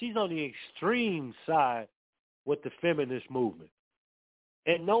say, she's on the extreme side with the feminist movement.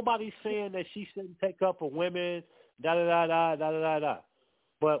 And nobody's saying that she shouldn't take up for women, da-da-da-da.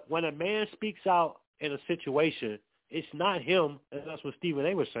 But when a man speaks out in a situation, it's not him, and that's what Stephen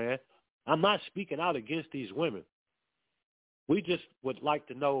A was saying. I'm not speaking out against these women. We just would like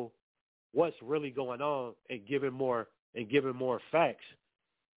to know what's really going on and giving more facts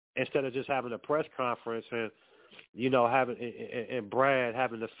instead of just having a press conference and having and Brad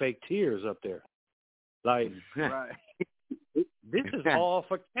having the fake tears up there. Like right. This is all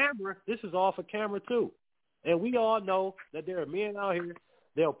for camera. This is all for camera too. And we all know that there are men out here,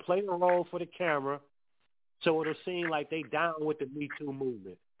 they'll play a role for the camera so it'll seem like they down with the Me Too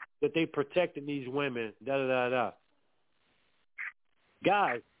movement. that they protecting these women, da-da-da-da.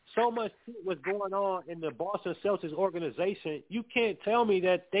 Guys, so much shit was going on in the Boston Celtics organization, you can't tell me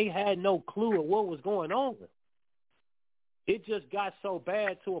that they had no clue of what was going on. It just got so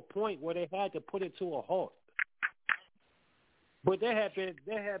bad to a point where they had to put it to a halt. But there had to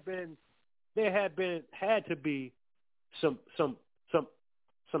be some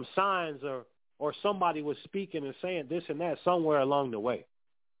signs or somebody was speaking and saying this and that somewhere along the way.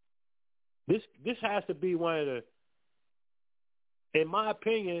 This has to be one of the, in my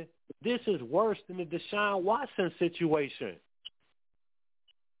opinion, this is worse than the Deshaun Watson situation.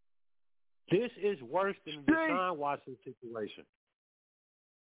 This is worse than the Deshaun Watson situation.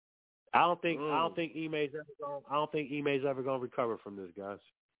 I don't think Ime's ever gonna recover from this, guys.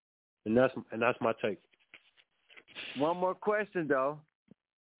 And that's my take. One more question though.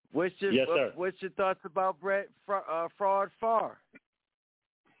 What's your thoughts about Brett Farve?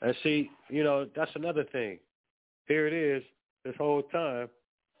 And see, that's another thing. Here it is. This whole time,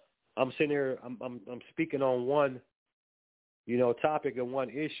 I'm sitting here. I'm speaking on one, topic and one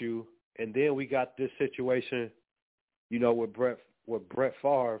issue, and then we got this situation, with Brett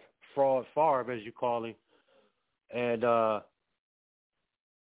Farve, Fraud Farve as you call him, and the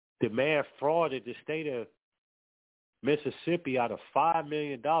man frauded the state of Mississippi out of $5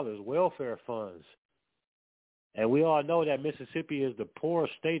 million welfare funds. And we all know that Mississippi is the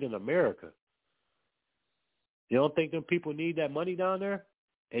poorest state in America. You don't think them people need that money down there?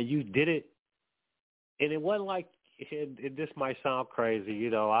 And you did it. And it wasn't like, and this might sound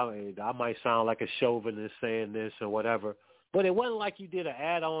crazy, I might sound like a chauvinist saying this or whatever, but it wasn't like you did an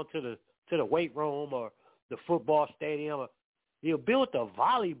add-on to the weight room or the football stadium. You built a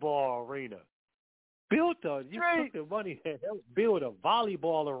volleyball arena. You took the money and helped build a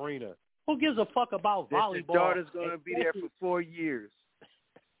volleyball arena. Who gives a fuck about volleyball? His daughter's going to be there for 4 years.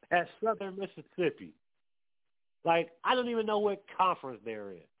 At Southern Mississippi. Like, I don't even know what conference they're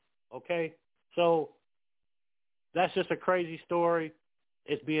in, okay? So that's just a crazy story.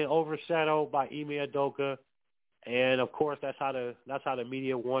 It's being overshadowed by Ime Udoka, and, of course, that's how the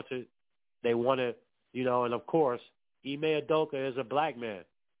media wants it. They want it, and, of course, Ime Udoka is a black man.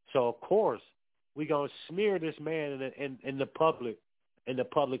 So, of course, we're going to smear this man in the public's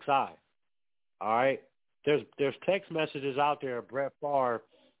eye. All right? There's text messages out there of Brett Farve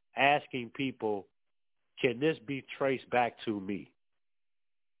asking people, can this be traced back to me?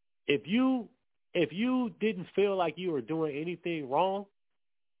 If you didn't feel like you were doing anything wrong,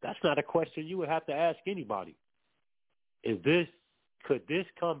 that's not a question you would have to ask anybody. Could this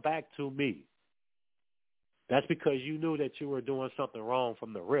come back to me? That's because you knew that you were doing something wrong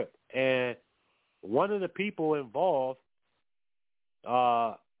from the rip. And one of the people involved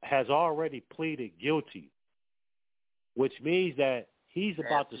has already pleaded guilty, which means that he's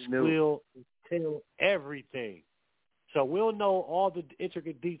about to squeal and tell everything. So we'll know all the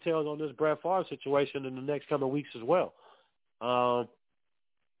intricate details on this Brett Farve situation in the next coming weeks as well.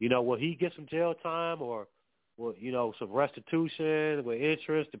 Will he get some jail time or some restitution with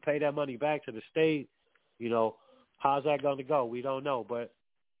interest to pay that money back to the state? How's that going to go? We don't know, but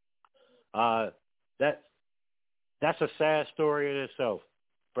that's a sad story in itself.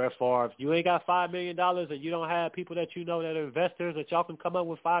 Brett Farve, you ain't got $5 million and you don't have people that that are investors that y'all can come up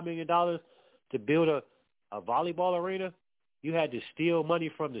with $5 million to build a volleyball arena. You had to steal money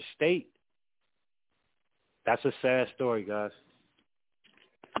from the state. That's a sad story, guys.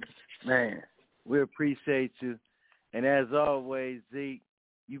 Man, we appreciate you. And as always, Zeke,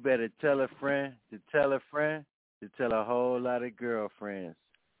 you better tell a friend to tell a friend to tell a whole lot of girlfriends.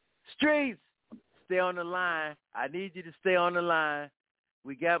 Streets, stay on the line. I need you to stay on the line.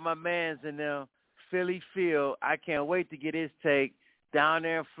 We got my mans in there, Philly Phil. I can't wait to get his take down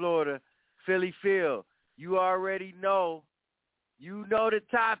there in Florida. Philly Phil, you already know. You know the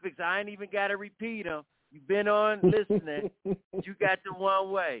topics. I ain't even got to repeat them. You've been on listening. You got the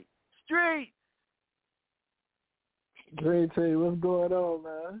one way. Street. Great to you. What's going on,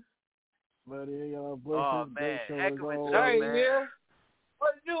 man? Buddy, oh, man. Heck of a show, man.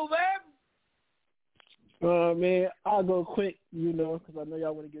 What you do, man? Man, I'll go quick, because I know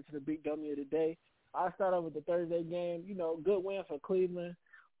y'all want to get to the big dummy of the day. I'll start off with the Thursday game. Good win for Cleveland,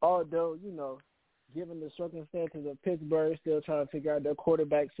 although, given the circumstances of Pittsburgh still trying to figure out their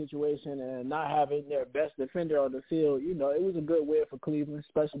quarterback situation and not having their best defender on the field, it was a good win for Cleveland,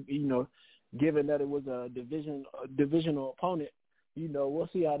 especially, given that it was a divisional opponent. We'll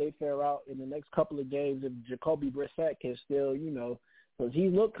see how they fare out in the next couple of games if Jacoby Brissett can still, because he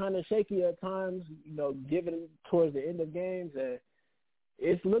looked kind of shaky at times, given towards the end of games. And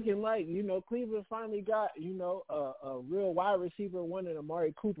it's looking like, Cleveland finally got, a real wide receiver, one in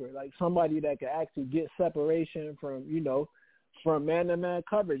Amari Cooper, like somebody that could actually get separation from, from man-to-man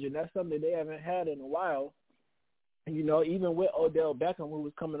coverage, and that's something they haven't had in a while. Even with Odell Beckham, who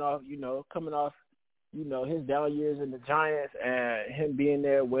was coming off his down years in the Giants and him being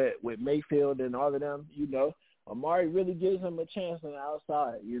there with Mayfield and all of them, Amari really gives him a chance on the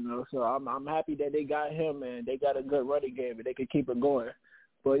outside, So I'm happy that they got him and they got a good running game and they can keep it going.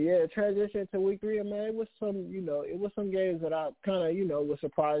 But yeah, transition to week 3, man, it was some games that I kind of, was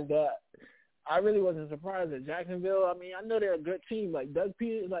surprised at. I really wasn't surprised at Jacksonville. I mean, I know they're a good team. Like Doug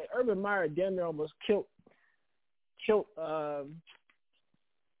Peters, like Urban Meyer, damn near almost killed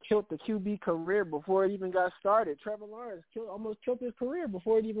the QB career before it even got started. Trevor Lawrence almost killed his career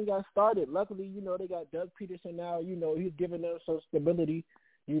before it even got started. Luckily, they got Doug Peterson now. He's giving them some stability,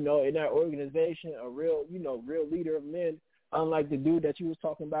 in that organization, a real leader of men, unlike the dude that you was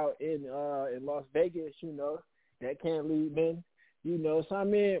talking about in Las Vegas, that can't lead men. So I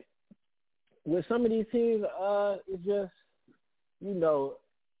mean, with some of these teams, it's just,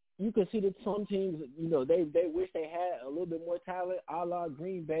 you can see that some teams, they wish they had a little bit more talent, a la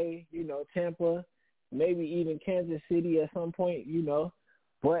Green Bay, Tampa, maybe even Kansas City at some point,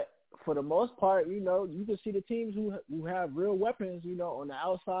 But for the most part, you can see the teams who have real weapons, on the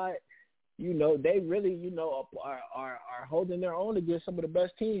outside, they really, are holding their own against some of the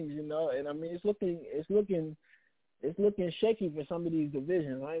best teams, And I mean, it's looking shaky for some of these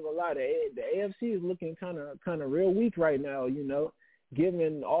divisions. I ain't gonna lie, the AFC is looking kind of real weak right now,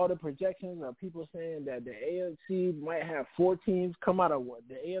 Given all the projections of people saying that the AFC might have 4 teams come out of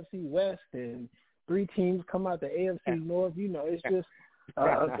the AFC West and 3 teams come out the AFC North, it's just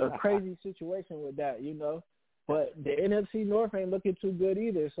a crazy situation with that, But the NFC North ain't looking too good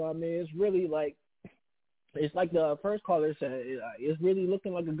either. So, I mean, it's really it's like the first caller said, it's really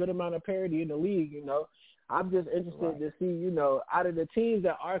looking like a good amount of parity in the league, I'm just interested to see, out of the teams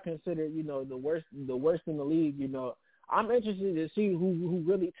that are considered, the worst in the league, I'm interested to see who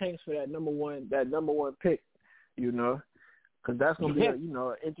really tanks for that number one pick, because that's going to be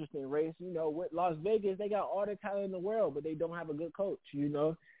an interesting race. With Las Vegas, they got all the talent in the world, but they don't have a good coach,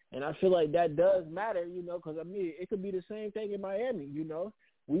 and I feel like that does matter, because, I mean, it could be the same thing in Miami,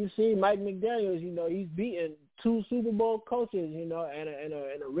 We've seen Mike McDaniels, he's beaten 2 Super Bowl coaches, and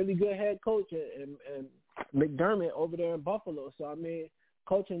a really good head coach and McDermott over there in Buffalo. So, I mean,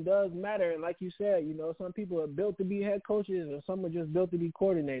 coaching does matter. And like you said, some people are built to be head coaches and some are just built to be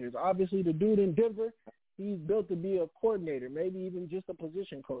coordinators. Obviously, the dude in Denver, he's built to be a coordinator, maybe even just a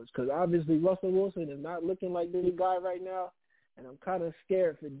position coach, because obviously Russell Wilson is not looking like the guy right now. And I'm kind of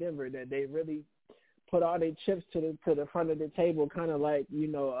scared for Denver that they really put all their chips to the front of the table, kind of like,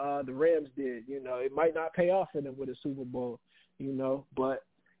 the Rams did. It might not pay off for them with a Super Bowl, but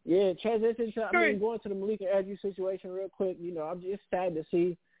yeah, transition to, going to the Malika Andrews situation real quick, I'm just sad to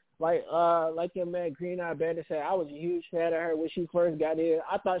see, like your man Green Eye Bandit said, I was a huge fan of her when she first got in.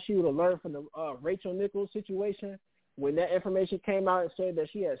 I thought she would have learned from the Rachel Nichols situation when that information came out and said that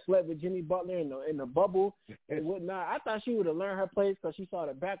she had slept with Jimmy Butler in the bubble and whatnot. I thought she would have learned her place because she saw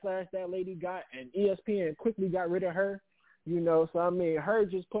the backlash that lady got, and ESPN quickly got rid of her, So, I mean, her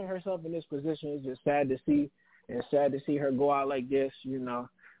just putting herself in this position is just sad to see, and sad to see her go out like this,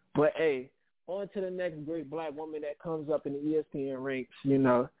 But, hey, on to the next great black woman that comes up in the ESPN ranks,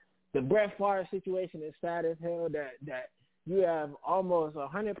 The Brett Farve situation is sad as hell that you have almost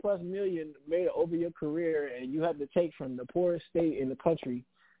 $100+ million made over your career, and you have to take from the poorest state in the country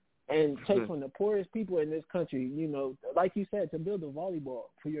and take from the poorest people in this country, like you said, to build a volleyball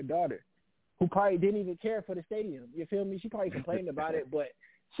for your daughter, who probably didn't even care for the stadium. You feel me? She probably complained about it, but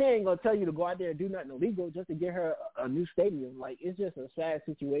she ain't going to tell you to go out there and do nothing illegal just to get her a new stadium. Like, it's just a sad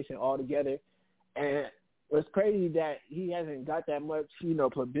situation altogether. And it's crazy that he hasn't got that much,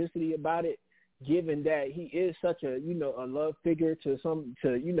 publicity about it, given that he is such a, a love figure to some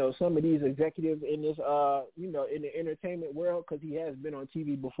of these executives in this, in the entertainment world, because he has been on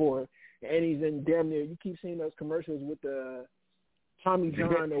TV before. And he's in damn near, you keep seeing those commercials with the Tommy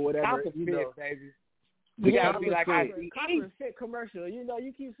John or whatever, baby. You gotta be like Conference Fit commercial.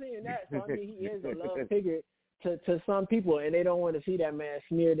 You keep seeing that. So, I mean, he is a love figure to some people, and they don't want to see that man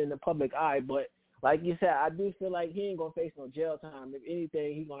smeared in the public eye. But like you said, I do feel like he ain't going to face no jail time. If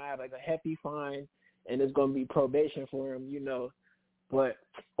anything, he's going to have like a hefty fine, and it's going to be probation for him, But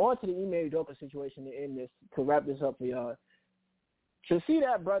on to the Ime Udoka situation to end this, to wrap this up for y'all. To see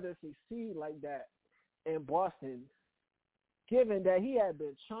that brother succeed like that in Boston, given that he had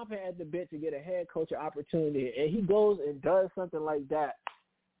been chomping at the bit to get a head coach opportunity, and he goes and does something like that,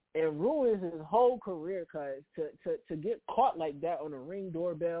 and ruins his whole career. Cause to get caught like that on a Ring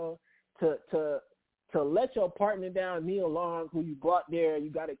doorbell, to let your partner down, Neil Long, who you brought there, you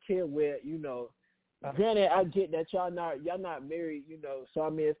got a kid with, you know. Granted, I get that y'all not married, you know. So I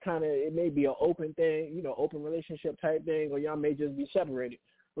mean, it may be an open thing, you know, open relationship type thing, or y'all may just be separated.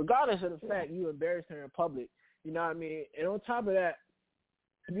 Regardless of the fact you embarrassed her in public, you know what I mean. And on top of that,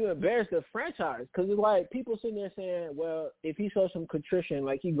 you embarrass the franchise, because it's like people sitting there saying, well, if he shows some contrition,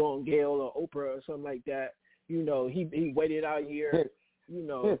 like he go on Gail or Oprah or something like that, you know, he waited out here, you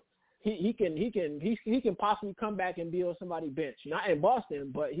know, he can possibly come back and be on somebody's bench, not in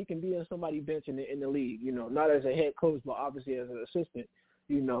Boston, but he can be on somebody's bench in the league, you know, not as a head coach, but obviously as an assistant,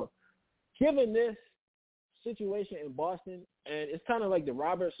 you know. Given this situation in Boston, and it's kind of like the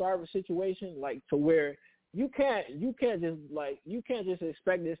Robert Sarver situation, like to where you can't just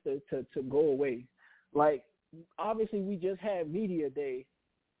expect this to go away. Like, obviously we just had media day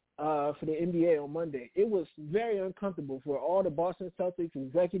for the NBA on Monday. It was very uncomfortable for all the Boston Celtics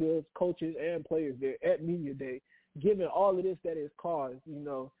executives, coaches, and players there at media day, given all of this that is caused, you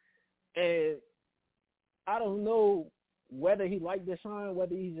know. And I don't know whether he liked Deshaun,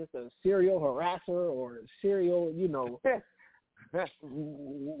 whether he's just a serial harasser or a serial, you know,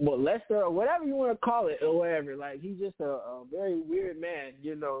 molester or whatever you want to call it or whatever. Like, he's just a very weird man,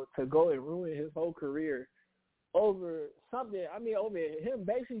 you know, to go and ruin his whole career over something. I mean, over him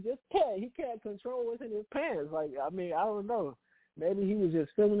basically just can't control what's in his pants. Like, I mean, I don't know. Maybe he was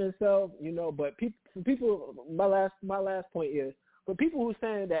just feeling himself, you know. But people, my last point is, for people who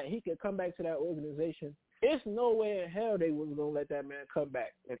saying that he could come back to that organization, it's no way in hell they was gonna let that man come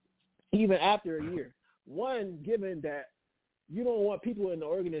back, even after a year. One, given that you don't want people in the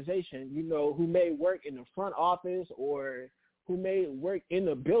organization, you know, who may work in the front office or who may work in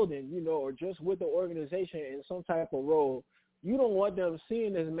the building, you know, or just with the organization in some type of role. You don't want them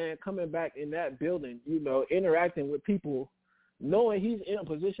seeing this man coming back in that building, you know, interacting with people, knowing he's in a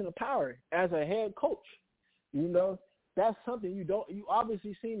position of power as a head coach. You know, that's something you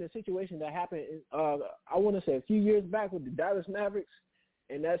obviously seen the situation that happened, I want to say a few years back with the Dallas Mavericks,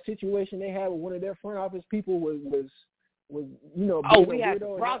 and that situation they had with one of their front office people was you know, we had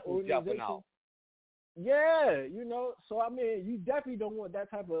the Broncos jumping off. Yeah, you know, so I mean, you definitely don't want that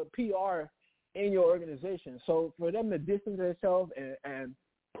type of PR in your organization. So for them to distance themselves and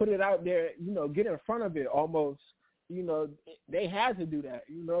put it out there, you know, get in front of it almost, you know, they had to do that,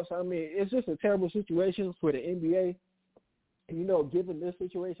 you know. So I mean, it's just a terrible situation for the NBA, you know, given this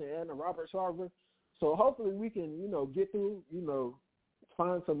situation and the Robert Sarver. So hopefully we can, you know, get through, you know,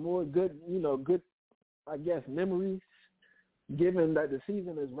 find some more good, I guess, memories, given that the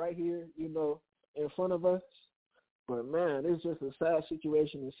season is right here, you know, in front of us. But, man, it's just a sad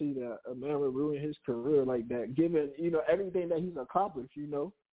situation to see that a man would ruin his career like that, given, you know, everything that he's accomplished, you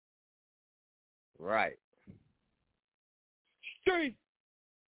know. Right. Street.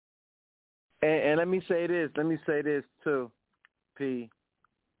 And let me say this too, P.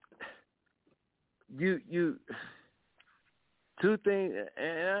 You two things,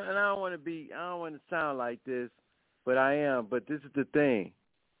 and I don't want to sound like this, but I am. But this is the thing.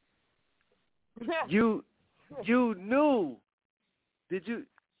 You knew. You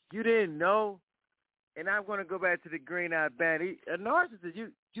didn't know? And I'm going to go back to the green-eyed bandit. A narcissist,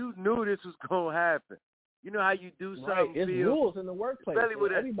 you knew this was going to happen. You know how you do something. Right. It's rules in the workplace,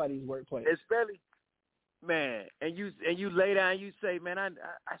 in everybody's workplace. Especially, man, and you lay down and you say, man, I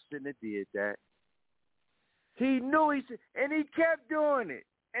shouldn't have did that. He knew and he kept doing it.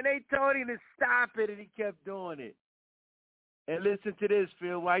 And they told him to stop it, and he kept doing it. And listen to this,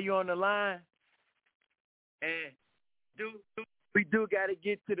 Phil, while you're on the line. And we got to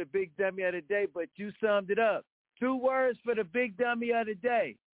get to the big dummy of the day, but you summed it up. 2 words for the big dummy of the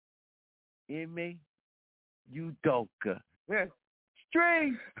day. Ime Udoka. Yeah.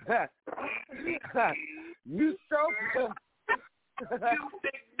 String. You so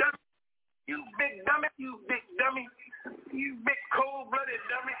You big dummy. You big dummy. You big cold-blooded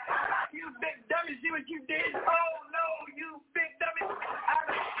dummy. You big dummy. See what you did? Oh, no, you big dummy.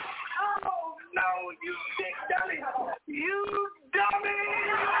 Oh, no, you big dummy. You dummy.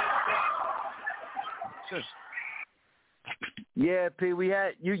 Yeah, P, we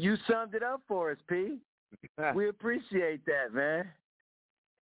had you summed it up for us, P. We appreciate that, man.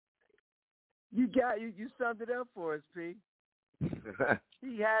 You summed it up for us, P.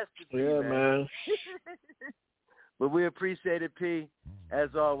 He has to be, man. But we appreciate it, P. As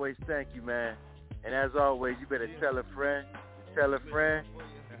always, thank you, man. And as always, you better tell a friend, tell a friend,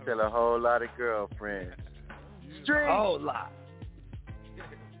 tell a whole lot of girlfriends. Street. A whole lot.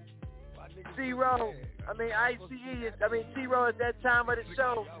 0 T-Row, at that time of the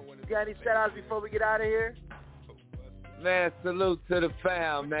show, you got any shout-outs before we get out of here? Man, salute to the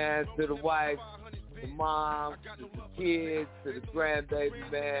fam, man, to the wife, the mom, to the kids, to the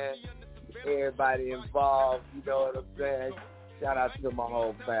grandbaby, man, everybody involved, you know what I'm saying? Shout out to my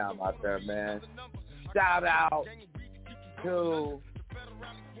whole fam out there, man. Shout out to,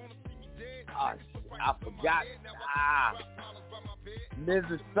 I forgot,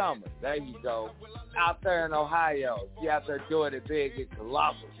 Mrs. Summers, there you go, out there in Ohio. She out there doing it big in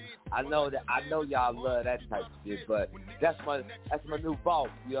Columbus. I know y'all love that type of shit, but that's my new boss,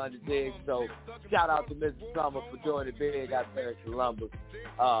 you understand? So shout out to Mrs. Summer for doing it big out there in Columbus.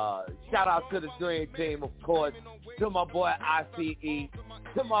 Shout out to the Dream Team, of course, to my boy ICE,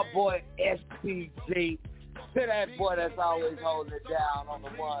 to my boy SPG, to that boy that's always holding it down on the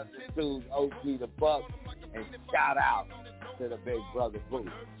ones and twos, OG the Buck, and shout out to the big brother Boo.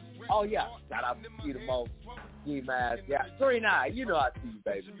 Oh yeah, shout out to Peter Mo, G-Mass, yeah, 39, you know I see you,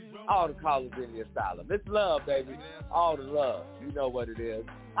 baby. All the callers in the asylum. It's love, baby. All the love. You know what it is.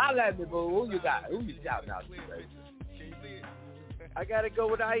 Holla at me, boo. Who you got? Who you shouting out to, baby? I got to go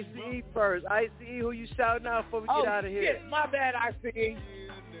with ICE first. ICE, who you shouting out before we get out of here? Shit, my bad, ICE.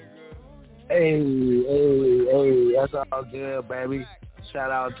 Hey, that's all good, baby.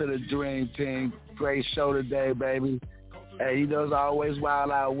 Shout out to the Dream Team. Great show today, baby. Hey, you know it's always Wild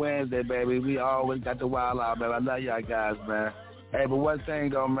Out Wednesday, baby. We always got the Wild Out, baby. I love y'all guys, man. Hey, but one thing,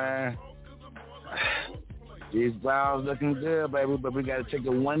 though, man. These Browns looking good, baby, but we got to take it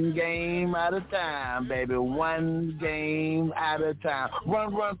one game at a time, baby. One game at a time.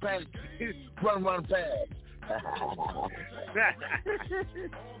 Run, pass. Run, pass.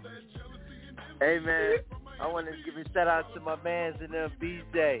 Hey, man, I want to give a shout-out to my mans in them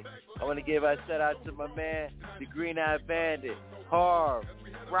BJ. I want to give a shout-out to my man, the Green-Eyed Bandit, Harv,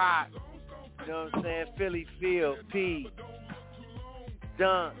 Rock, you know what I'm saying, Philly Field, P,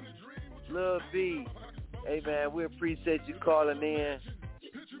 Dunk, Lil B. Hey, man, we appreciate you calling in.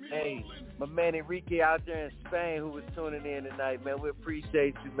 Hey, my man Enrique out there in Spain who was tuning in tonight, man, we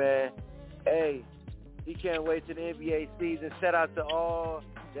appreciate you, man. Hey, he can't wait till the NBA season. Shout-out to all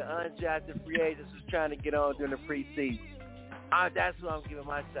the undrafted free agents who's trying to get on during the preseason. That's who I'm giving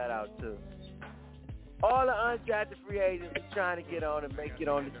my shout-out to. All the undrafted free agents who's trying to get on and make it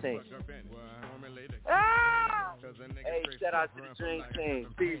on the team. Hey, shout-out to the Dream Team,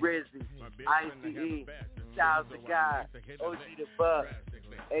 B. Rizzy, ICE, Styles the Guy, OG the Buck.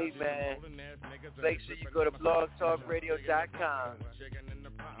 Hey, man, make sure you go to blogtalkradio.com,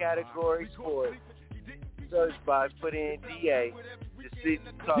 category sports, search box, put in DA.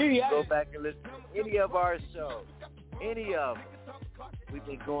 Go back and listen to any of our shows. Any of them. We've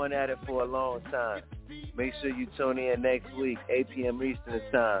been going at it for a long time. Make sure you tune in next week, 8 p.m. Eastern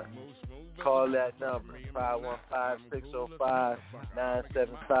Time. Call that number,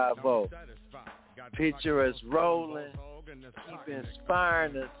 515-605-9750. Picture us rolling. Keep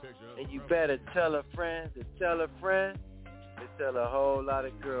inspiring us. And you better tell a friend to tell a friend to tell a whole lot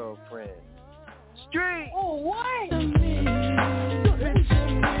of girlfriends. Street! Oh, what?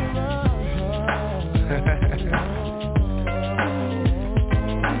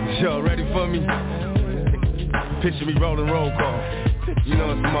 Y'all ready for me? Picture me rolling roll call. You know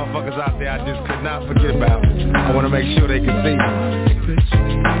some motherfuckers out there I just could not forget about. I want to make sure they can see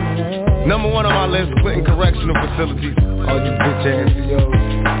me. Number one on my list, Clinton Correctional Facilities. All you bitch ass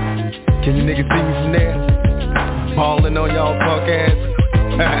CEOs. Can you niggas see me from there? Balling on y'all punk ass.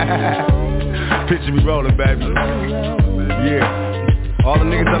 Picture me rolling, baby. Yeah. All the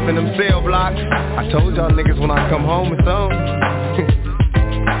niggas up in them cell blocks. I told y'all niggas when I come home or something.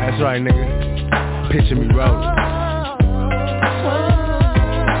 That's right, nigga. Picture me rolling.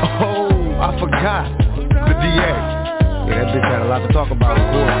 Oh, I forgot. The DA. Yeah, that bitch had a lot to talk about, of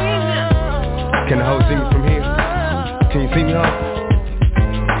course. Can the hoe see me from here? Can you see me, huh?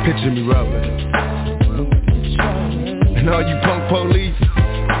 Picture me rolling. And all you punk police,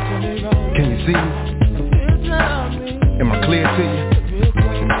 can you see me? Am I clear to you?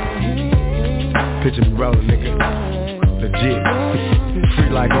 Picture me rolling, nigga. Legit. Free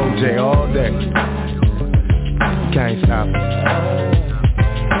like OJ all day. Can't stop me.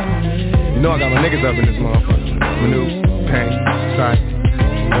 You know I got my niggas up in this motherfucker. Manu, Pain, Sight,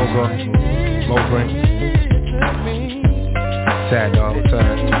 Mocha, Mofrain. Sad dog,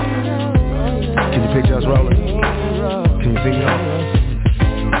 return. Can you picture us rolling? Can you see me?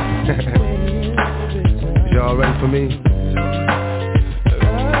 Y'all ready for me?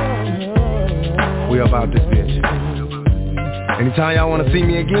 We about this bitch. Anytime y'all want to see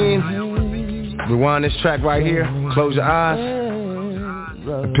me again, rewind this track right here, close your eyes,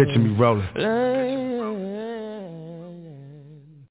 and picture me rolling. yeah.